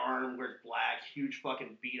one arm, wears black, huge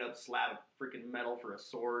fucking beat up slab of freaking metal for a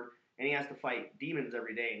sword, and he has to fight demons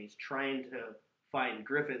every day, and he's trying to find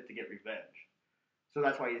Griffith to get revenge. So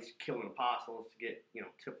that's why he's killing apostles to get, you know,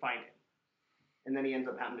 to find him. And then he ends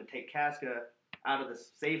up having to take Casca out of the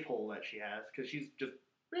safe hole that she has, because she's just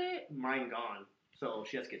mind gone. So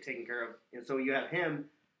she has to get taken care of. And so you have him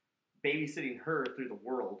babysitting her through the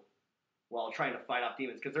world while trying to fight off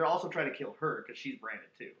demons, because they're also trying to kill her because she's branded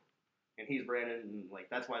too. And he's branded, and like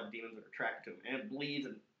that's why the demons are attracted to him. And it bleeds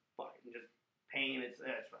and fucking just pain. It's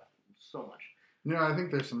so much. You know, I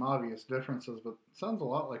think there's some obvious differences, but it sounds a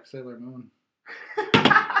lot like Sailor Moon.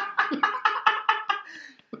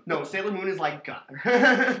 No, Sailor Moon is like God.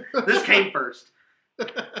 This came first.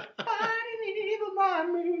 Fighting evil by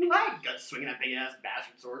moonlight. Guts swinging that big ass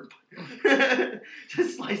bastard sword.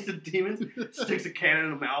 Just slicing demons. Sticks a cannon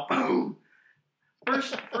in the mouth. Boom.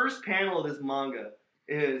 First panel of this manga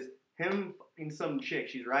is him fucking some chick.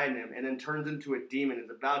 She's riding him, and then turns into a demon and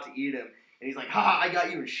is about to eat him. And he's like, "Ha! I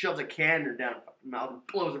got you!" and shoves a cannon down her mouth and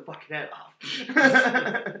blows her fucking head off.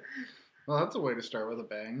 Well, that's a way to start with a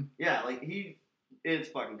bang. Yeah, like it's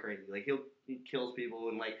fucking crazy. Like he kills people,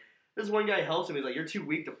 and like this one guy helps him. He's like, "You're too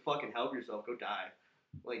weak to fucking help yourself. Go die."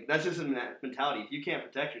 Like that's just in that mentality. If you can't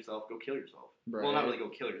protect yourself, go kill yourself. Right. Well, not really go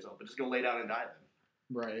kill yourself, but just go lay down and die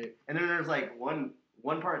then. Right. And then there's like one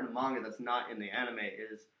part in the manga that's not in the anime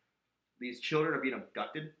is these children are being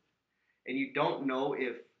abducted, and you don't know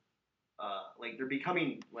if like they're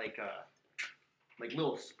becoming like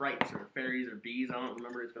little sprites or fairies or bees. I don't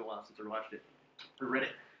remember. It's been a while since I watched it or read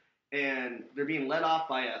it. And they're being led off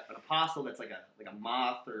by an apostle that's like a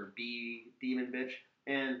moth or bee demon bitch.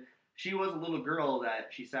 And she was a little girl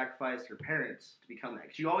that she sacrificed her parents to become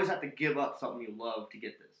that. She always had to give up something you love to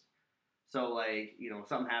get this. So like, you know,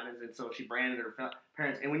 something happens, and so she branded her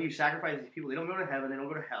parents. And when you sacrifice these people, they don't go to heaven, they don't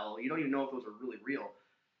go to hell. You don't even know if those are really real.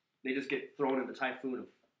 They just get thrown in the typhoon of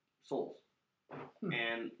souls.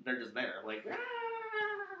 And they're just there, like,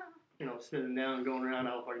 you know, spinning down and going around.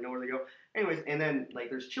 I don't fucking know where they go. Anyways, and then, like,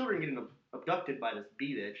 there's children getting abducted by this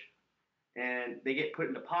bee bitch, and they get put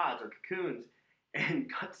into pods or cocoons, and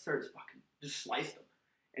Guts starts fucking just sliced them.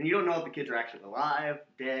 And you don't know if the kids are actually alive,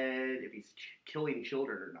 dead, if he's killing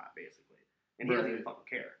children or not, basically. And he doesn't even fucking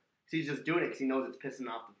care. So he's just doing it because he knows it's pissing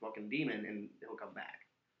off the fucking demon, and he'll come back.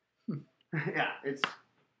 Yeah, it's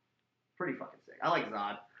pretty fucking sick. I like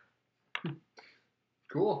Zod.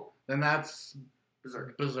 Cool. Then that's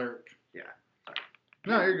Berserk. Yeah. Sorry.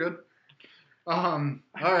 No, you're good. All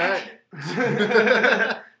right.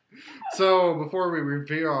 So before we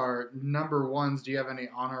review our number ones, do you have any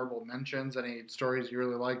honorable mentions? Any stories you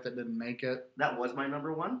really like that didn't make it? That was my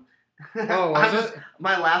number one. Oh, was it?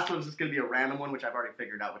 My last one's just going to be a random one, which I've already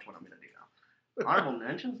figured out which one I'm going to do now. Honorable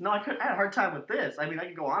mentions? No, I had a hard time with this. I mean, I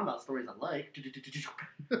could go on about stories I like.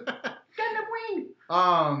 Gundam Wing!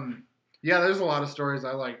 Yeah, there's a lot of stories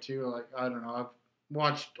I like too. Like, I don't know, I've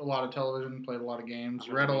watched a lot of television, played a lot of games,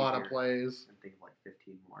 read a lot of plays. I think of like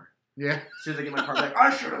 15 more. Yeah. As soon as I get my car back,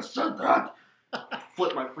 I should have said that.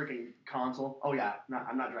 Flip my freaking console. Oh yeah,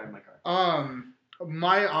 I'm not driving my car.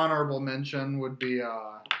 My honorable mention would be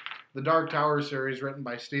the Dark Tower series written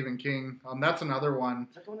by Stephen King. That's another one.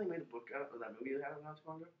 Is that the one they made a book out of, or that movie out of not too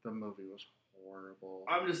long ago? The movie was horrible.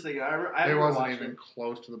 I'm just thinking, I it wasn't even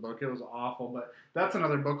close to the book. It was awful. But that's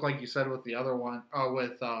another book, like you said, with the other one,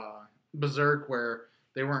 with Berserk, where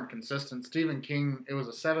they weren't consistent. Stephen King, it was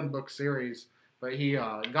a 7-book series, but he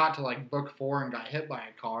got to like book 4 and got hit by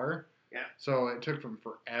a car. Yeah. So it took him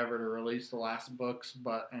forever to release the last books,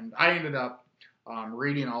 and I ended up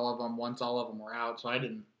reading all of them once all of them were out, so I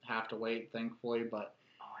didn't have to wait, thankfully. But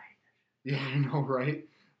I hate that shit. yeah, I know, right?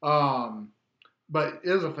 But it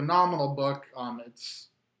is a phenomenal book. It's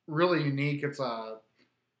really unique. It's a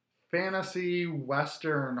fantasy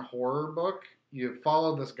western horror book. You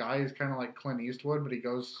follow this guy. He's kind of like Clint Eastwood, but he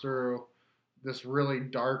goes through this really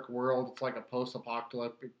dark world. It's like a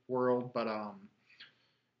post-apocalyptic world, but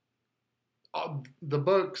the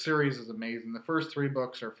book series is amazing. The first 3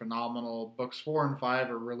 books are phenomenal. Books 4 and 5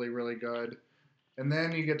 are really, really good. And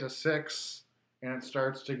then you get to 6, and it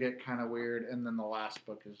starts to get kind of weird. And then the last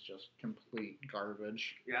book is just complete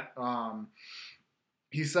garbage. Yeah.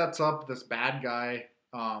 He sets up this bad guy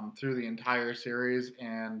through the entire series,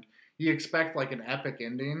 and you expect like an epic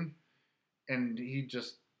ending, and he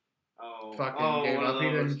just fucking gave up. He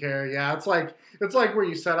didn't care. Yeah, it's like where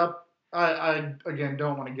you set up. I again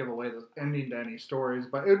don't want to give away the ending to any stories,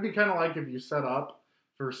 but it would be kind of like if you set up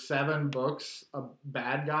for 7 books a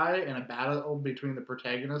bad guy and a battle between the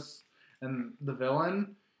protagonist and the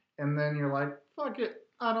villain, and then you're like, fuck it,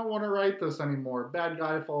 I don't want to write this anymore. Bad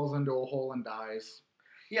guy falls into a hole and dies.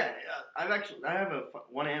 Yeah, I have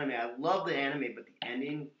one anime. I love the anime, but the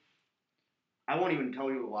ending, I won't even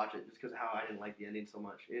tell you to watch it just because of how I didn't like the ending so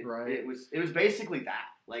much. It was basically that.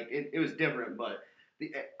 Like it was different, but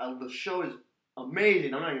the show is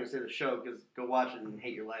amazing. I'm not going to say the show because go watch it and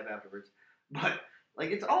hate your life afterwards. But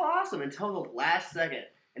like it's all awesome until the last second.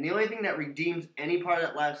 And the only thing that redeems any part of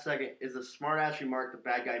that last second is the smart ass remark the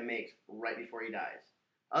bad guy makes right before he dies.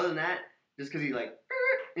 Other than that, just because he's like,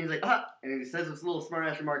 and he's like, and he says this little smart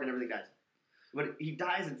ass remark and everything dies. But he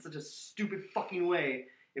dies in such a stupid fucking way.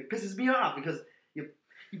 It pisses me off because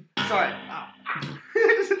sorry. I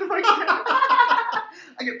just hit the mic.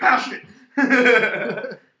 I get passionate.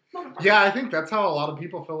 Yeah, I think that's how a lot of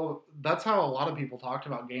people feel. That's how a lot of people talked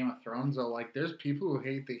about Game of Thrones. Though, like, there's people who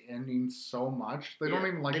hate the ending so much they don't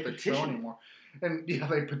even like the show anymore. And yeah,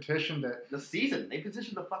 they petitioned it. The season. They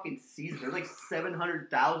petitioned the fucking season. There's like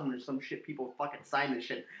 700,000 or some shit people fucking signed this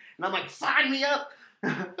shit. And I'm like, sign me up!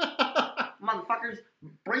 Motherfuckers,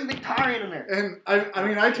 bring Victorian in there. And I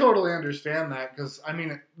mean, I totally understand that because, I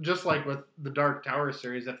mean, just like with the Dark Tower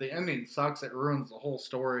series, if the ending sucks, it ruins the whole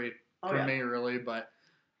story for me, really. But,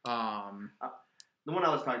 the one I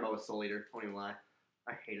was talking about was Soul Eater. I won't even lie.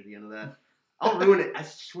 I hated the end of that. I'll ruin it. I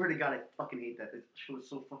swear to God, I fucking hate that. That show was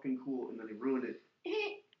so fucking cool, and then they ruined it.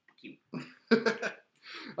 Fuck you.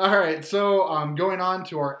 All right, so going on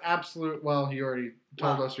to our absolute, well, you already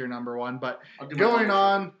told us your number one, but going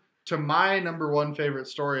on to my number one favorite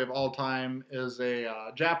story of all time is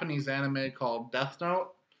a Japanese anime called Death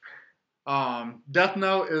Note. Death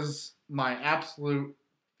Note is my absolute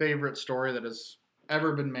favorite story that has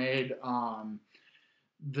ever been made.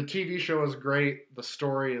 The TV show is great. The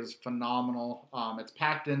story is phenomenal. It's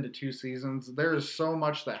packed into 2 seasons. There is so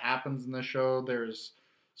much that happens in this show. There's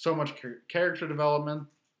so much character development,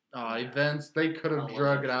 events. They could have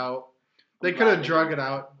drug it out. They could have drug it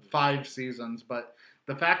out 5 seasons, but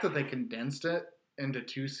the fact that they condensed it into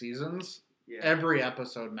 2 seasons, every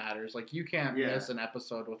episode matters. Like, you can't miss an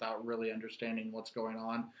episode without really understanding what's going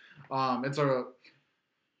on. It's a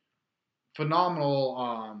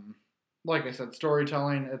phenomenal, like I said,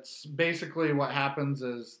 storytelling. It's basically what happens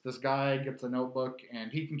is this guy gets a notebook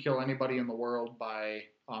and he can kill anybody in the world by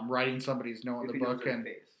writing somebody's note in the book. And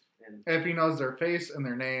if he knows their face and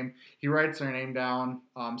their name, he writes their name down.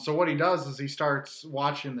 So what he does is he starts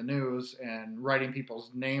watching the news and writing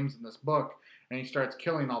people's names in this book, and he starts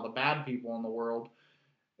killing all the bad people in the world.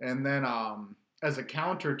 And then as a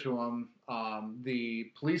counter to him,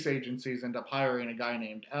 the police agencies end up hiring a guy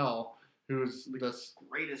named L, who's the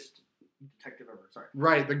greatest detective ever. Sorry.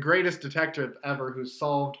 Right, the greatest detective ever who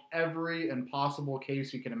solved every impossible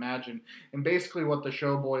case you can imagine. And basically what the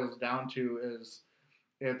show boils down to is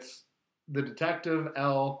it's the detective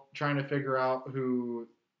L trying to figure out who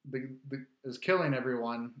is killing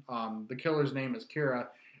everyone. The killer's name is Kira,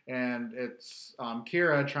 and it's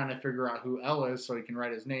Kira trying to figure out who L is so he can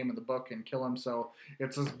write his name in the book and kill him. So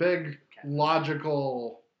it's this big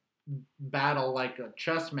logical battle, like a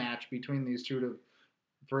chess match between these two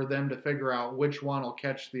for them to figure out which one will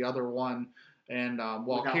catch the other one. And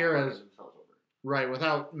while Kira's right,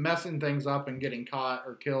 without messing things up and getting caught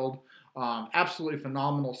or killed. Absolutely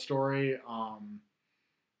phenomenal story.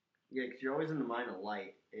 Yeah, because you're always in the mind of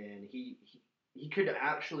Light, and he could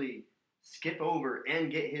actually skip over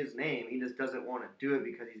and get his name. He just doesn't want to do it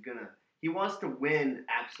because he wants to win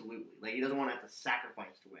absolutely. Like, he doesn't want to have to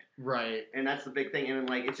sacrifice to win. Right. And that's the big thing. And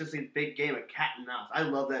like, it's just a big game of cat and mouse. I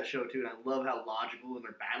love that show too, and I love how logical and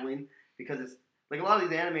they're battling, because it's like a lot of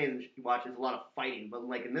these animes you watch is a lot of fighting, but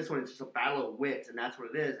like in this one it's just a battle of wits, and that's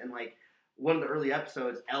what it is. And like, one of the early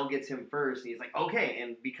episodes, Elle gets him first, and he's like, okay,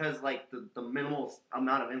 and because like the minimal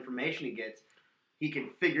amount of information he gets, he can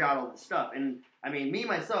figure out all this stuff. And I mean, me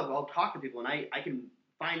myself, I'll talk to people, and I can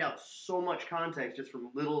find out so much context just from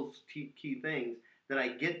little key things that I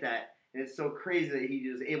get that, and it's so crazy that he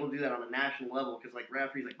is able to do that on a national level, because like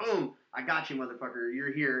referee's like, boom, I got you, motherfucker,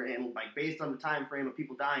 you're here, and like based on the time frame of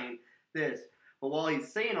people dying, this. But while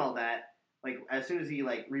he's saying all that, like as soon as he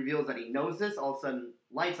like reveals that he knows this, all of a sudden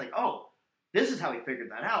Light's like, oh, this is how he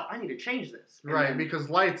figured that out. I need to change this. And right, then, because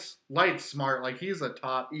Light's smart. Like, he's a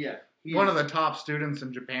top, one of the top students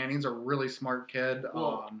in Japan. He's a really smart kid.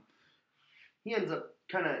 Well, he ends up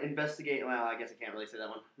kind of investigating. Well, I guess I can't really say that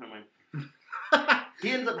one. Never mind. He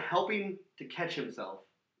ends up helping to catch himself.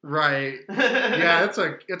 Right. Yeah,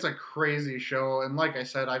 it's a crazy show, and like I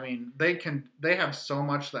said, I mean, they have so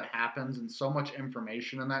much that happens and so much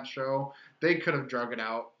information in that show. They could have drug it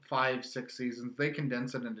out 5-6 seasons. They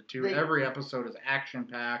condense it into 2. Every episode is action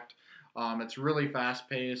packed. It's really fast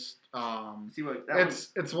paced.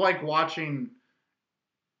 It's like watching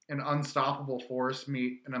an unstoppable force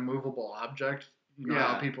meet an immovable object. You know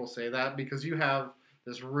how people say that, because you have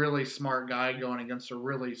this really smart guy going against a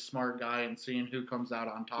really smart guy and seeing who comes out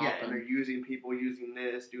on top. Yeah, and they're using people, using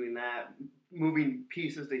this, doing that, moving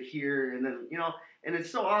pieces to here, and then, and it's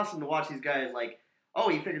so awesome to watch these guys like, oh,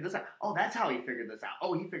 he figured this out. Oh, that's how he figured this out.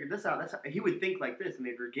 Oh, he figured this out. That's how he would think like this, and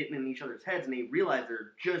they were getting in each other's heads, and they realize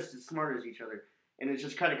they're just as smart as each other. And it's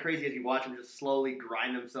just kind of crazy as you watch them just slowly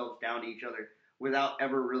grind themselves down to each other without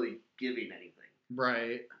ever really giving anything.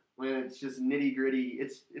 Right. When it's just nitty gritty.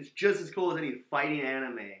 It's just as cool as any fighting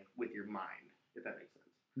anime with your mind, if that makes sense.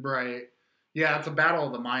 Right. Yeah, it's a battle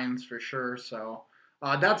of the minds for sure. So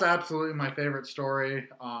that's absolutely my favorite story.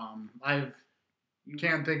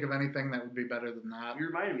 Can't think of anything that would be better than that. You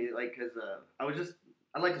reminded me, like, because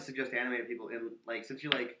I like to suggest anime to people, and like, since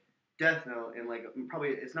you like Death Note, and like probably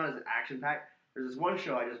it's not as action packed. There's this one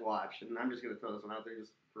show I just watched, and I'm just gonna throw this one out there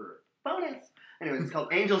just for bonus. Anyways, it's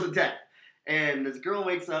called Angels of Death. And this girl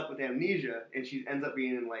wakes up with amnesia, and she ends up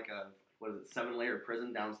being in like a 7-layer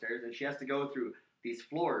prison downstairs, and she has to go through these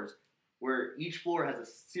floors where each floor has a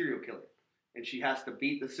serial killer, and she has to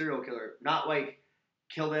beat the serial killer, not like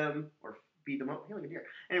kill them or beat them up. Hey, like a deer.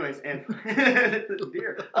 Anyways, and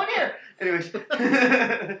deer. Oh dear. Anyways,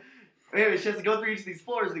 she has to go through each of these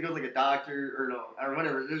floors, and it goes like a doctor or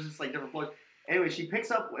whatever. There's just like different floors. Anyway, she picks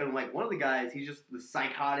up, and like one of the guys, he's just the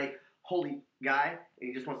psychotic, holy guy, and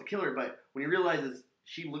he just wants to kill her. But when he realizes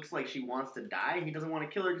she looks like she wants to die, he doesn't want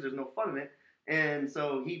to kill her because there's no fun in it. And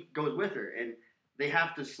so he goes with her, and they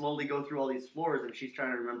have to slowly go through all these floors, and she's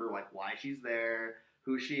trying to remember like why she's there,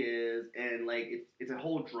 who she is, and like it's a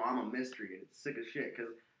whole drama mystery, and it's sick as shit.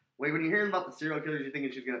 Because when you're hearing about the serial killers, you're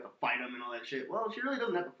thinking she's gonna have to fight them and all that shit. Well, she really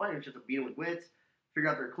doesn't have to fight them; she has to beat them with wits, figure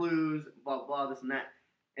out their clues, blah blah, this and that.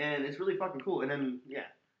 And it's really fucking cool. And then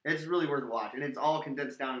it's really worth a watch, and it's all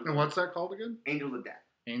condensed down. And what's that called again? Angels of Death.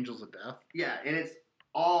 Angels of Death. Yeah, and it's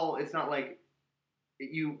not like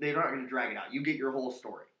they're not going to drag it out. You get your whole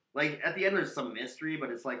story. Like at the end, there's some mystery, but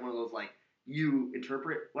it's like one of those like you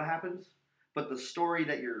interpret what happens, but the story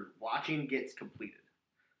that you're watching gets completed.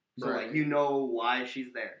 So right. Like you know why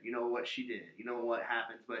she's there, you know what she did, you know what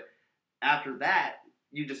happens, but after that,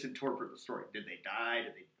 you just interpret the story. Did they die?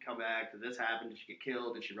 Did they come back? Did this happen? Did she get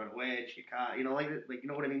killed? Did she run away? Did she get caught? You know, like you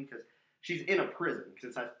know what I mean? Because she's in a prison,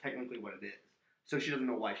 because that's technically what it is. So she doesn't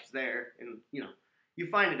know why she's there, and you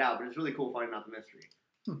find it out, but it's really cool finding out the mystery.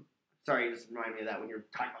 Sorry, you just reminded me of that when you were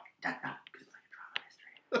talking about Death Note, because it's like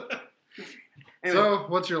a drama mystery. Anyway, so,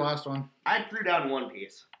 what's your last one? I threw down One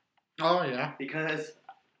Piece. Oh, yeah. Because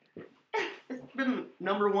it's been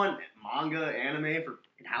number one, in manga, anime for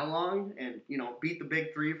how long, and beat the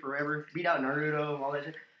big three forever, beat out Naruto, all that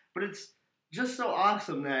shit. But it's just so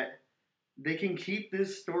awesome that they can keep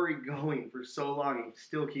this story going for so long and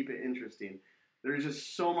still keep it interesting. There's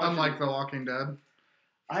just so much. Unlike The Walking Dead.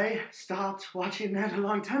 I stopped watching that a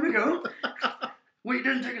long time ago. Wait,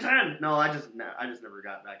 didn't take his hand. No, I just never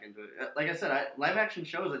got back into it. Like I said, live action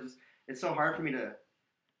shows. It's so hard for me to.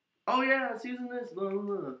 Oh yeah, season this, blah blah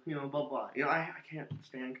blah. Blah blah. I can't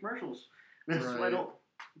stand commercials. That's why I don't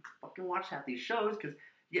fucking watch half these shows, because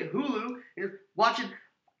you get Hulu and you're watching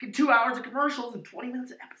 2 hours of commercials and 20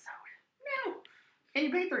 minutes an episode. No. And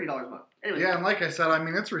you pay $30 a month. Anyway. Yeah, and like I said, I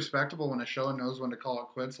mean, it's respectable when a show knows when to call it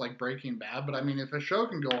quits, like Breaking Bad. But I mean, if a show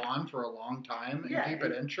can go on for a long time and keep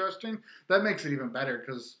it interesting, that makes it even better.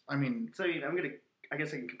 Because I mean, so I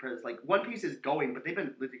guess I can compare this. Like, One Piece is going, but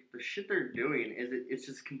the shit they're doing it's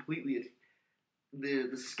just completely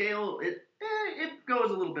the scale. It goes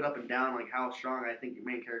a little bit up and down, like how strong I think your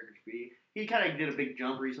main character should be. He kind of did a big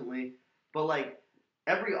jump recently, but like.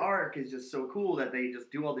 Every arc is just so cool that they just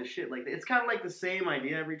do all this shit. Like, it's kind of like the same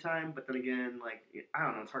idea every time, but then again, like, I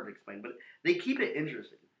don't know, it's hard to explain, but they keep it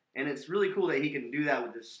interesting. And it's really cool that he can do that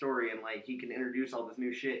with this story, and, like, he can introduce all this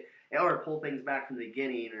new shit, or pull things back from the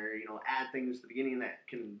beginning, or, add things to the beginning that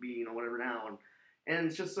can be, whatever now. And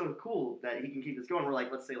it's just so cool that he can keep this going. We're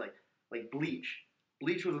like, let's say, like Bleach.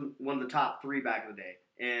 Bleach was one of the top 3 back in the day,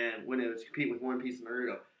 and when it was competing with One Piece and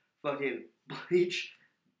Naruto, fucking Bleach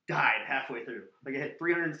died halfway through. Like, it had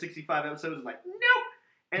 365 episodes. It's like, nope.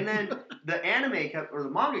 And then the the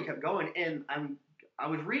manga kept going, and I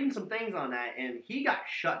was reading some things on that, and he got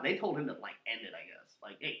shut. They told him to, like, end it, I guess.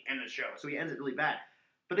 Like, hey, end the show. So he ends it really bad.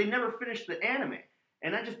 But they never finished the anime.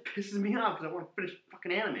 And that just pisses me off, because I want to finish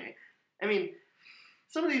fucking anime. I mean,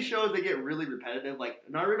 some of these shows, they get really repetitive. Like,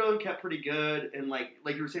 Naruto kept pretty good, and like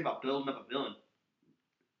you were saying about building up a villain.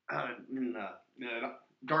 In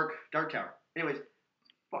Dark Tower. Anyways,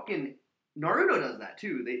 fucking Naruto does that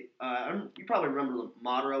too. You probably remember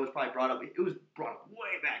Madara was probably brought up. It was brought up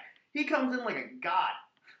way back. He comes in like a god,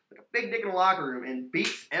 like a big dick in the locker room, and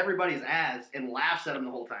beats everybody's ass and laughs at him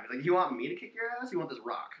the whole time. He's like, "You want me to kick your ass? You want this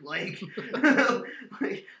rock?" Like,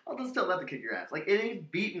 like, I'll just tell that to kick your ass. Like, and he's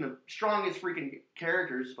beating the strongest freaking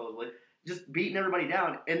characters supposedly, just beating everybody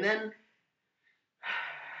down, and then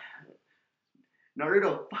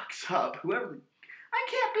Naruto fucks up. I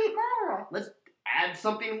can't beat Madara. Let's add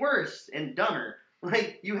something worse and dumber.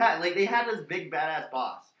 Like, they had this big badass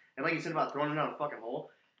boss. And like you said about throwing him down a fucking hole,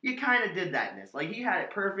 you kind of did that in this. Like, he had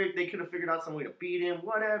it perfect. They could have figured out some way to beat him,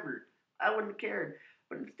 whatever. I wouldn't have cared.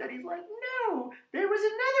 But instead he's like, no, there was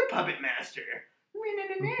another puppet master.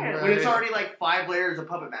 Right. When it's already like 5 layers of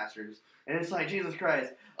puppet masters. And it's like, Jesus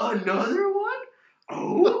Christ, another one?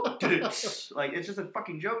 Oh, like, it's just a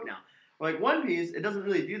fucking joke now. Like, One Piece, it doesn't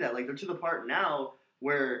really do that. Like, they're to the part now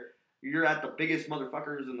where you're at the biggest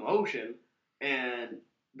motherfuckers in the ocean, and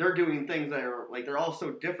they're doing things that are, like, they're all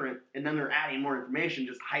so different, and then they're adding more information,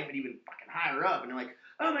 just hype it even fucking higher up, and you're like,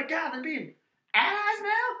 oh my god, they're being allies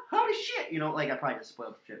now? Holy shit! Like, I probably just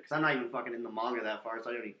spoiled the shit, because I'm not even fucking in the manga that far,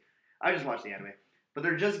 so I just watch the anime. But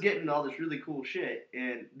they're just getting all this really cool shit,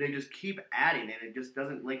 and they just keep adding, and it just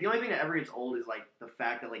doesn't, like, the only thing that ever gets old is, like, the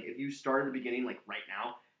fact that, like, if you start at the beginning, like, right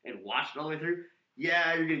now, and watch it all the way through,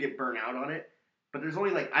 yeah, you're gonna get burnt out on it. But there's only,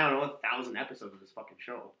 like, I don't know, 1,000 episodes of this fucking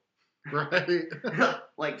show. Right.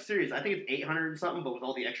 Like, serious, I think it's 800 and something, but with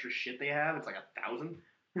all the extra shit they have, it's like 1,000.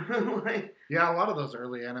 Like, yeah, a lot of those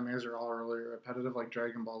early animes are all really repetitive, like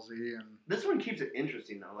Dragon Ball Z. And this one keeps it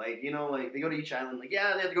interesting, though. Like, like, they go to each island, like,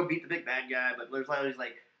 yeah, they have to go beat the big bad guy, but there's always,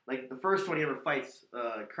 like the first one he ever fights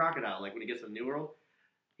Crocodile, like, when he gets to the New World,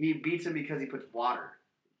 he beats him because he puts water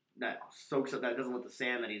that soaks up, that doesn't let the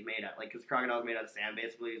sand that he's made out. Like, because Crocodile is made out of sand,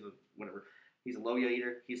 basically. He's a Logia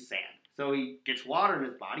eater. He's sand. So he gets water in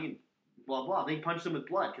his body and blah, blah. Then he punches him with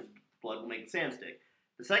blood because blood will make the sand stick.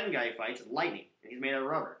 The second guy he fights is lightning, and he's made out of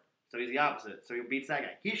rubber. So he's the opposite. So he beats that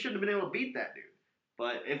guy. He shouldn't have been able to beat that dude.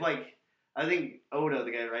 But if, like, I think Oda,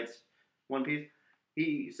 the guy who writes One Piece,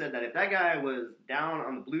 he said that if that guy was down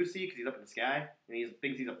on the blue sea because he's up in the sky and he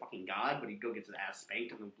thinks he's a fucking god, but he'd go get his ass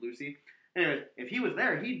spanked on the blue sea. Anyways, if he was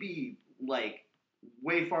there, he'd be, like,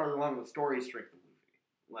 way farther along the story string than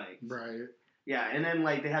Luffy. Like, right. Yeah, and then,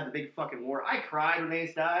 like, they had the big fucking war. I cried when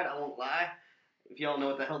Ace died, I won't lie. If y'all know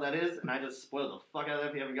what the hell that is, and I just spoiled the fuck out of it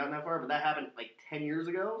if you haven't gotten that far, but that happened, like, 10 years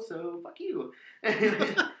ago, so fuck you.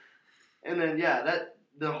 And then, yeah,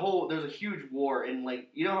 there's a huge war, and, like,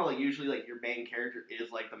 you know how, like, usually, like, your main character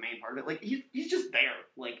is, like, the main part of it? Like, he's just there.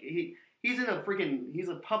 Like, he's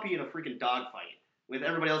a puppy in a freaking dog fight with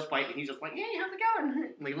everybody else fighting, and he's just like, hey, how's it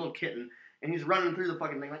going? Like a little kitten, and he's running through the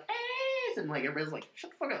fucking thing like, this? And like everybody's like, shut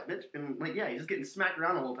the fuck up, bitch. And like, yeah, he's just getting smacked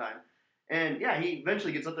around the whole time. And yeah, he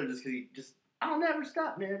eventually gets up there just because I'll never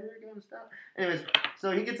stop, never gonna stop. Anyways,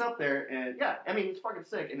 so he gets up there and yeah, I mean, it's fucking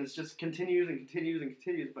sick. And it's just continues and continues and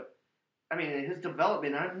continues. But I mean, his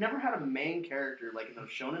development, I've never had a main character like in those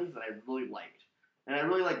shonens that I really liked. And I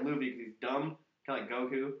really like Luffy because he's dumb, kind of like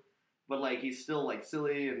Goku. But, like, he's still, like,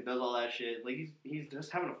 silly and does all that shit. Like, he's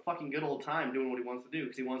just having a fucking good old time doing what he wants to do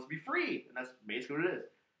because he wants to be free. And that's basically what it is.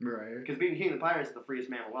 Right. Because being king of the pirates is the freest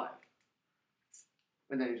man alive.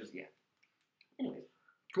 And then he's just, yeah. Anyways.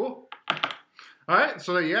 Cool. All right.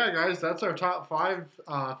 So, yeah, guys, that's our top 5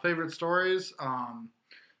 favorite stories.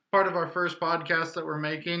 Part of our first podcast that we're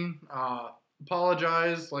making.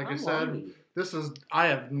 Apologize. Like I said, I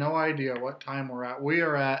have no idea what time we're at. We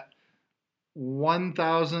are at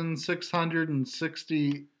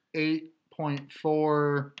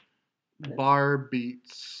 1,668.4 bar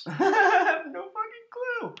beats. I have no fucking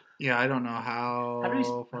clue. Yeah, I don't know how. How do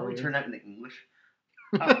we turn that into English?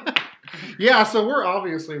 Yeah, so we're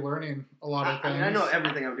obviously learning a lot of things. I know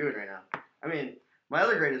everything I'm doing right now. I mean, my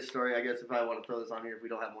other greatest story, I guess, if I want to throw this on here, if we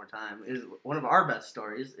don't have more time, is one of our best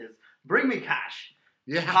stories is Bring Me Cash.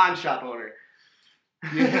 Yeah. Pawn shop owner.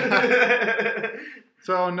 Yeah.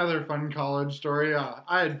 So another fun college story.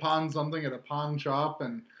 I had pawned something at a pawn shop,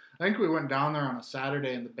 and I think we went down there on a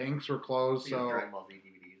Saturday, and the banks were closed. So Dragon Ball Z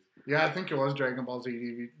DVDs. Yeah, I think it was Dragon Ball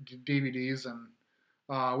Z DVDs, and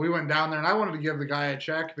we went down there, and I wanted to give the guy a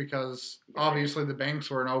check because obviously the banks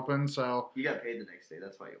weren't open. So you got paid the next day.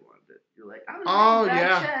 That's why you wanted it. You're like, I'm gonna give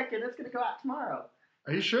that check, and it's gonna go out tomorrow.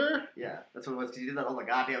 Are you sure? Yeah, that's what it was, because you did that all the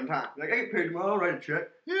goddamn time. You're like, I get paid tomorrow, I'll write a check.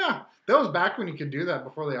 Yeah, that was back when you could do that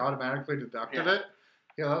before they automatically deducted it.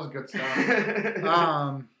 Yeah, that was good stuff.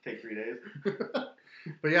 Take 3 days.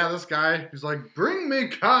 But yeah, this guy, he's like, bring me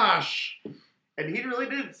cash. And he really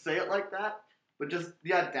didn't say it like that, but just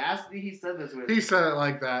the audacity he said this with. He said it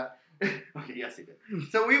like that. Okay, yes he did.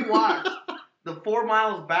 So we walked the 4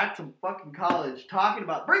 miles back to fucking college talking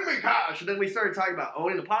about bring me cash, and then we started talking about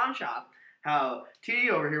owning a pawn shop. How TD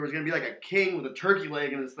over here was going to be like a king with a turkey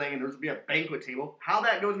leg in his thing, and there was going to be a banquet table. How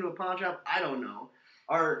that goes into a pawn shop, I don't know.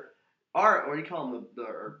 Our what do you call them? I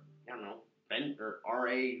don't know, Ben or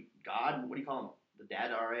RA God? What do you call them? The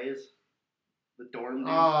dad RAs? The dorm dude?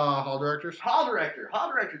 Hall directors? Hall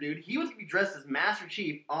director, dude. He was going to be dressed as Master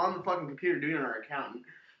Chief on the fucking computer doing our accountant.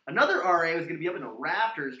 Another RA was going to be up in the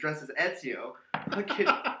rafters dressed as Ezio.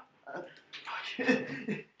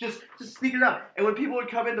 Just sneaking around. And when people would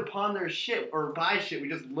come in to pawn their shit or buy shit, we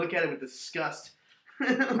just look at it with disgust.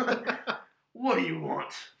 What do you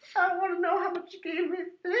want? I want to know how much you gave me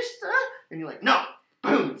for this stuff. And you're like, no.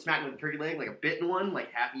 Boom. Smack him with a turkey leg, like a bitten one,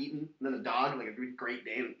 like half eaten. And then a dog, like a Great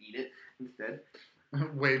Dane, and eat it instead.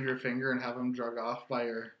 Wave your finger and have him drug off by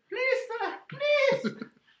your... Please, sir. Please.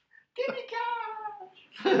 Give me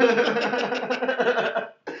cash.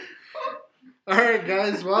 All right,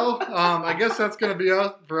 guys. Well, I guess that's going to be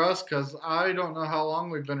for us because I don't know how long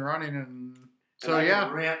we've been running. And so, and I yeah.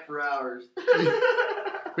 can rant for hours.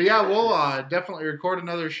 But yeah, we'll definitely record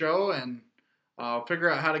another show and figure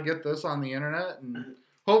out how to get this on the internet. And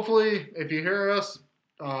hopefully, if you hear us,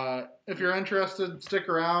 if you're interested, stick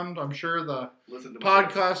around. I'm sure the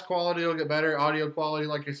podcast quality will get better. Audio quality,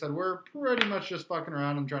 like I said, we're pretty much just fucking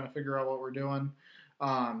around and trying to figure out what we're doing.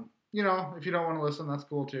 You know, if you don't want to listen, that's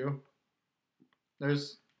cool too.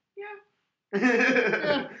 There's... Yeah.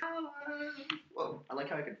 Well, I like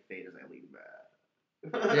how I can fade as I lean back.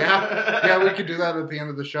 Yeah, we could do that at the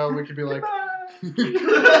end of the show. We could be like... I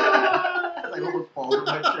almost fall over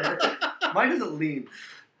my chair. Mine doesn't lean.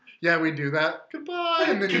 Yeah, we do that. Goodbye.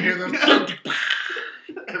 And then you hear them...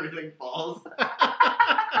 Everything falls.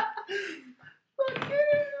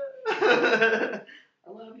 I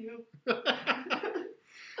love you.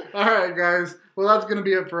 All right, guys. Well, that's going to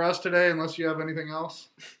be it for us today, unless you have anything else.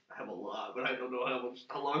 I have a lot, but I don't know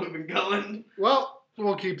how long we've been going. Well,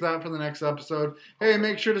 we'll keep that for the next episode. Hey,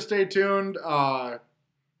 make sure to stay tuned.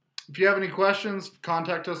 If you have any questions,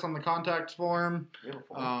 contact us on the contact form. We have a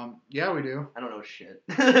form? Yeah, we do. I don't know shit.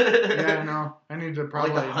 Yeah, I know. I need to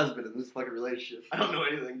probably... I'm like the husband in this fucking relationship. I don't know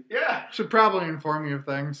anything. Yeah. Should probably inform you of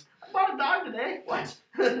things. I bought a dog today. What?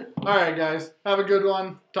 All right, guys. Have a good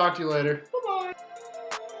one. Talk to you later.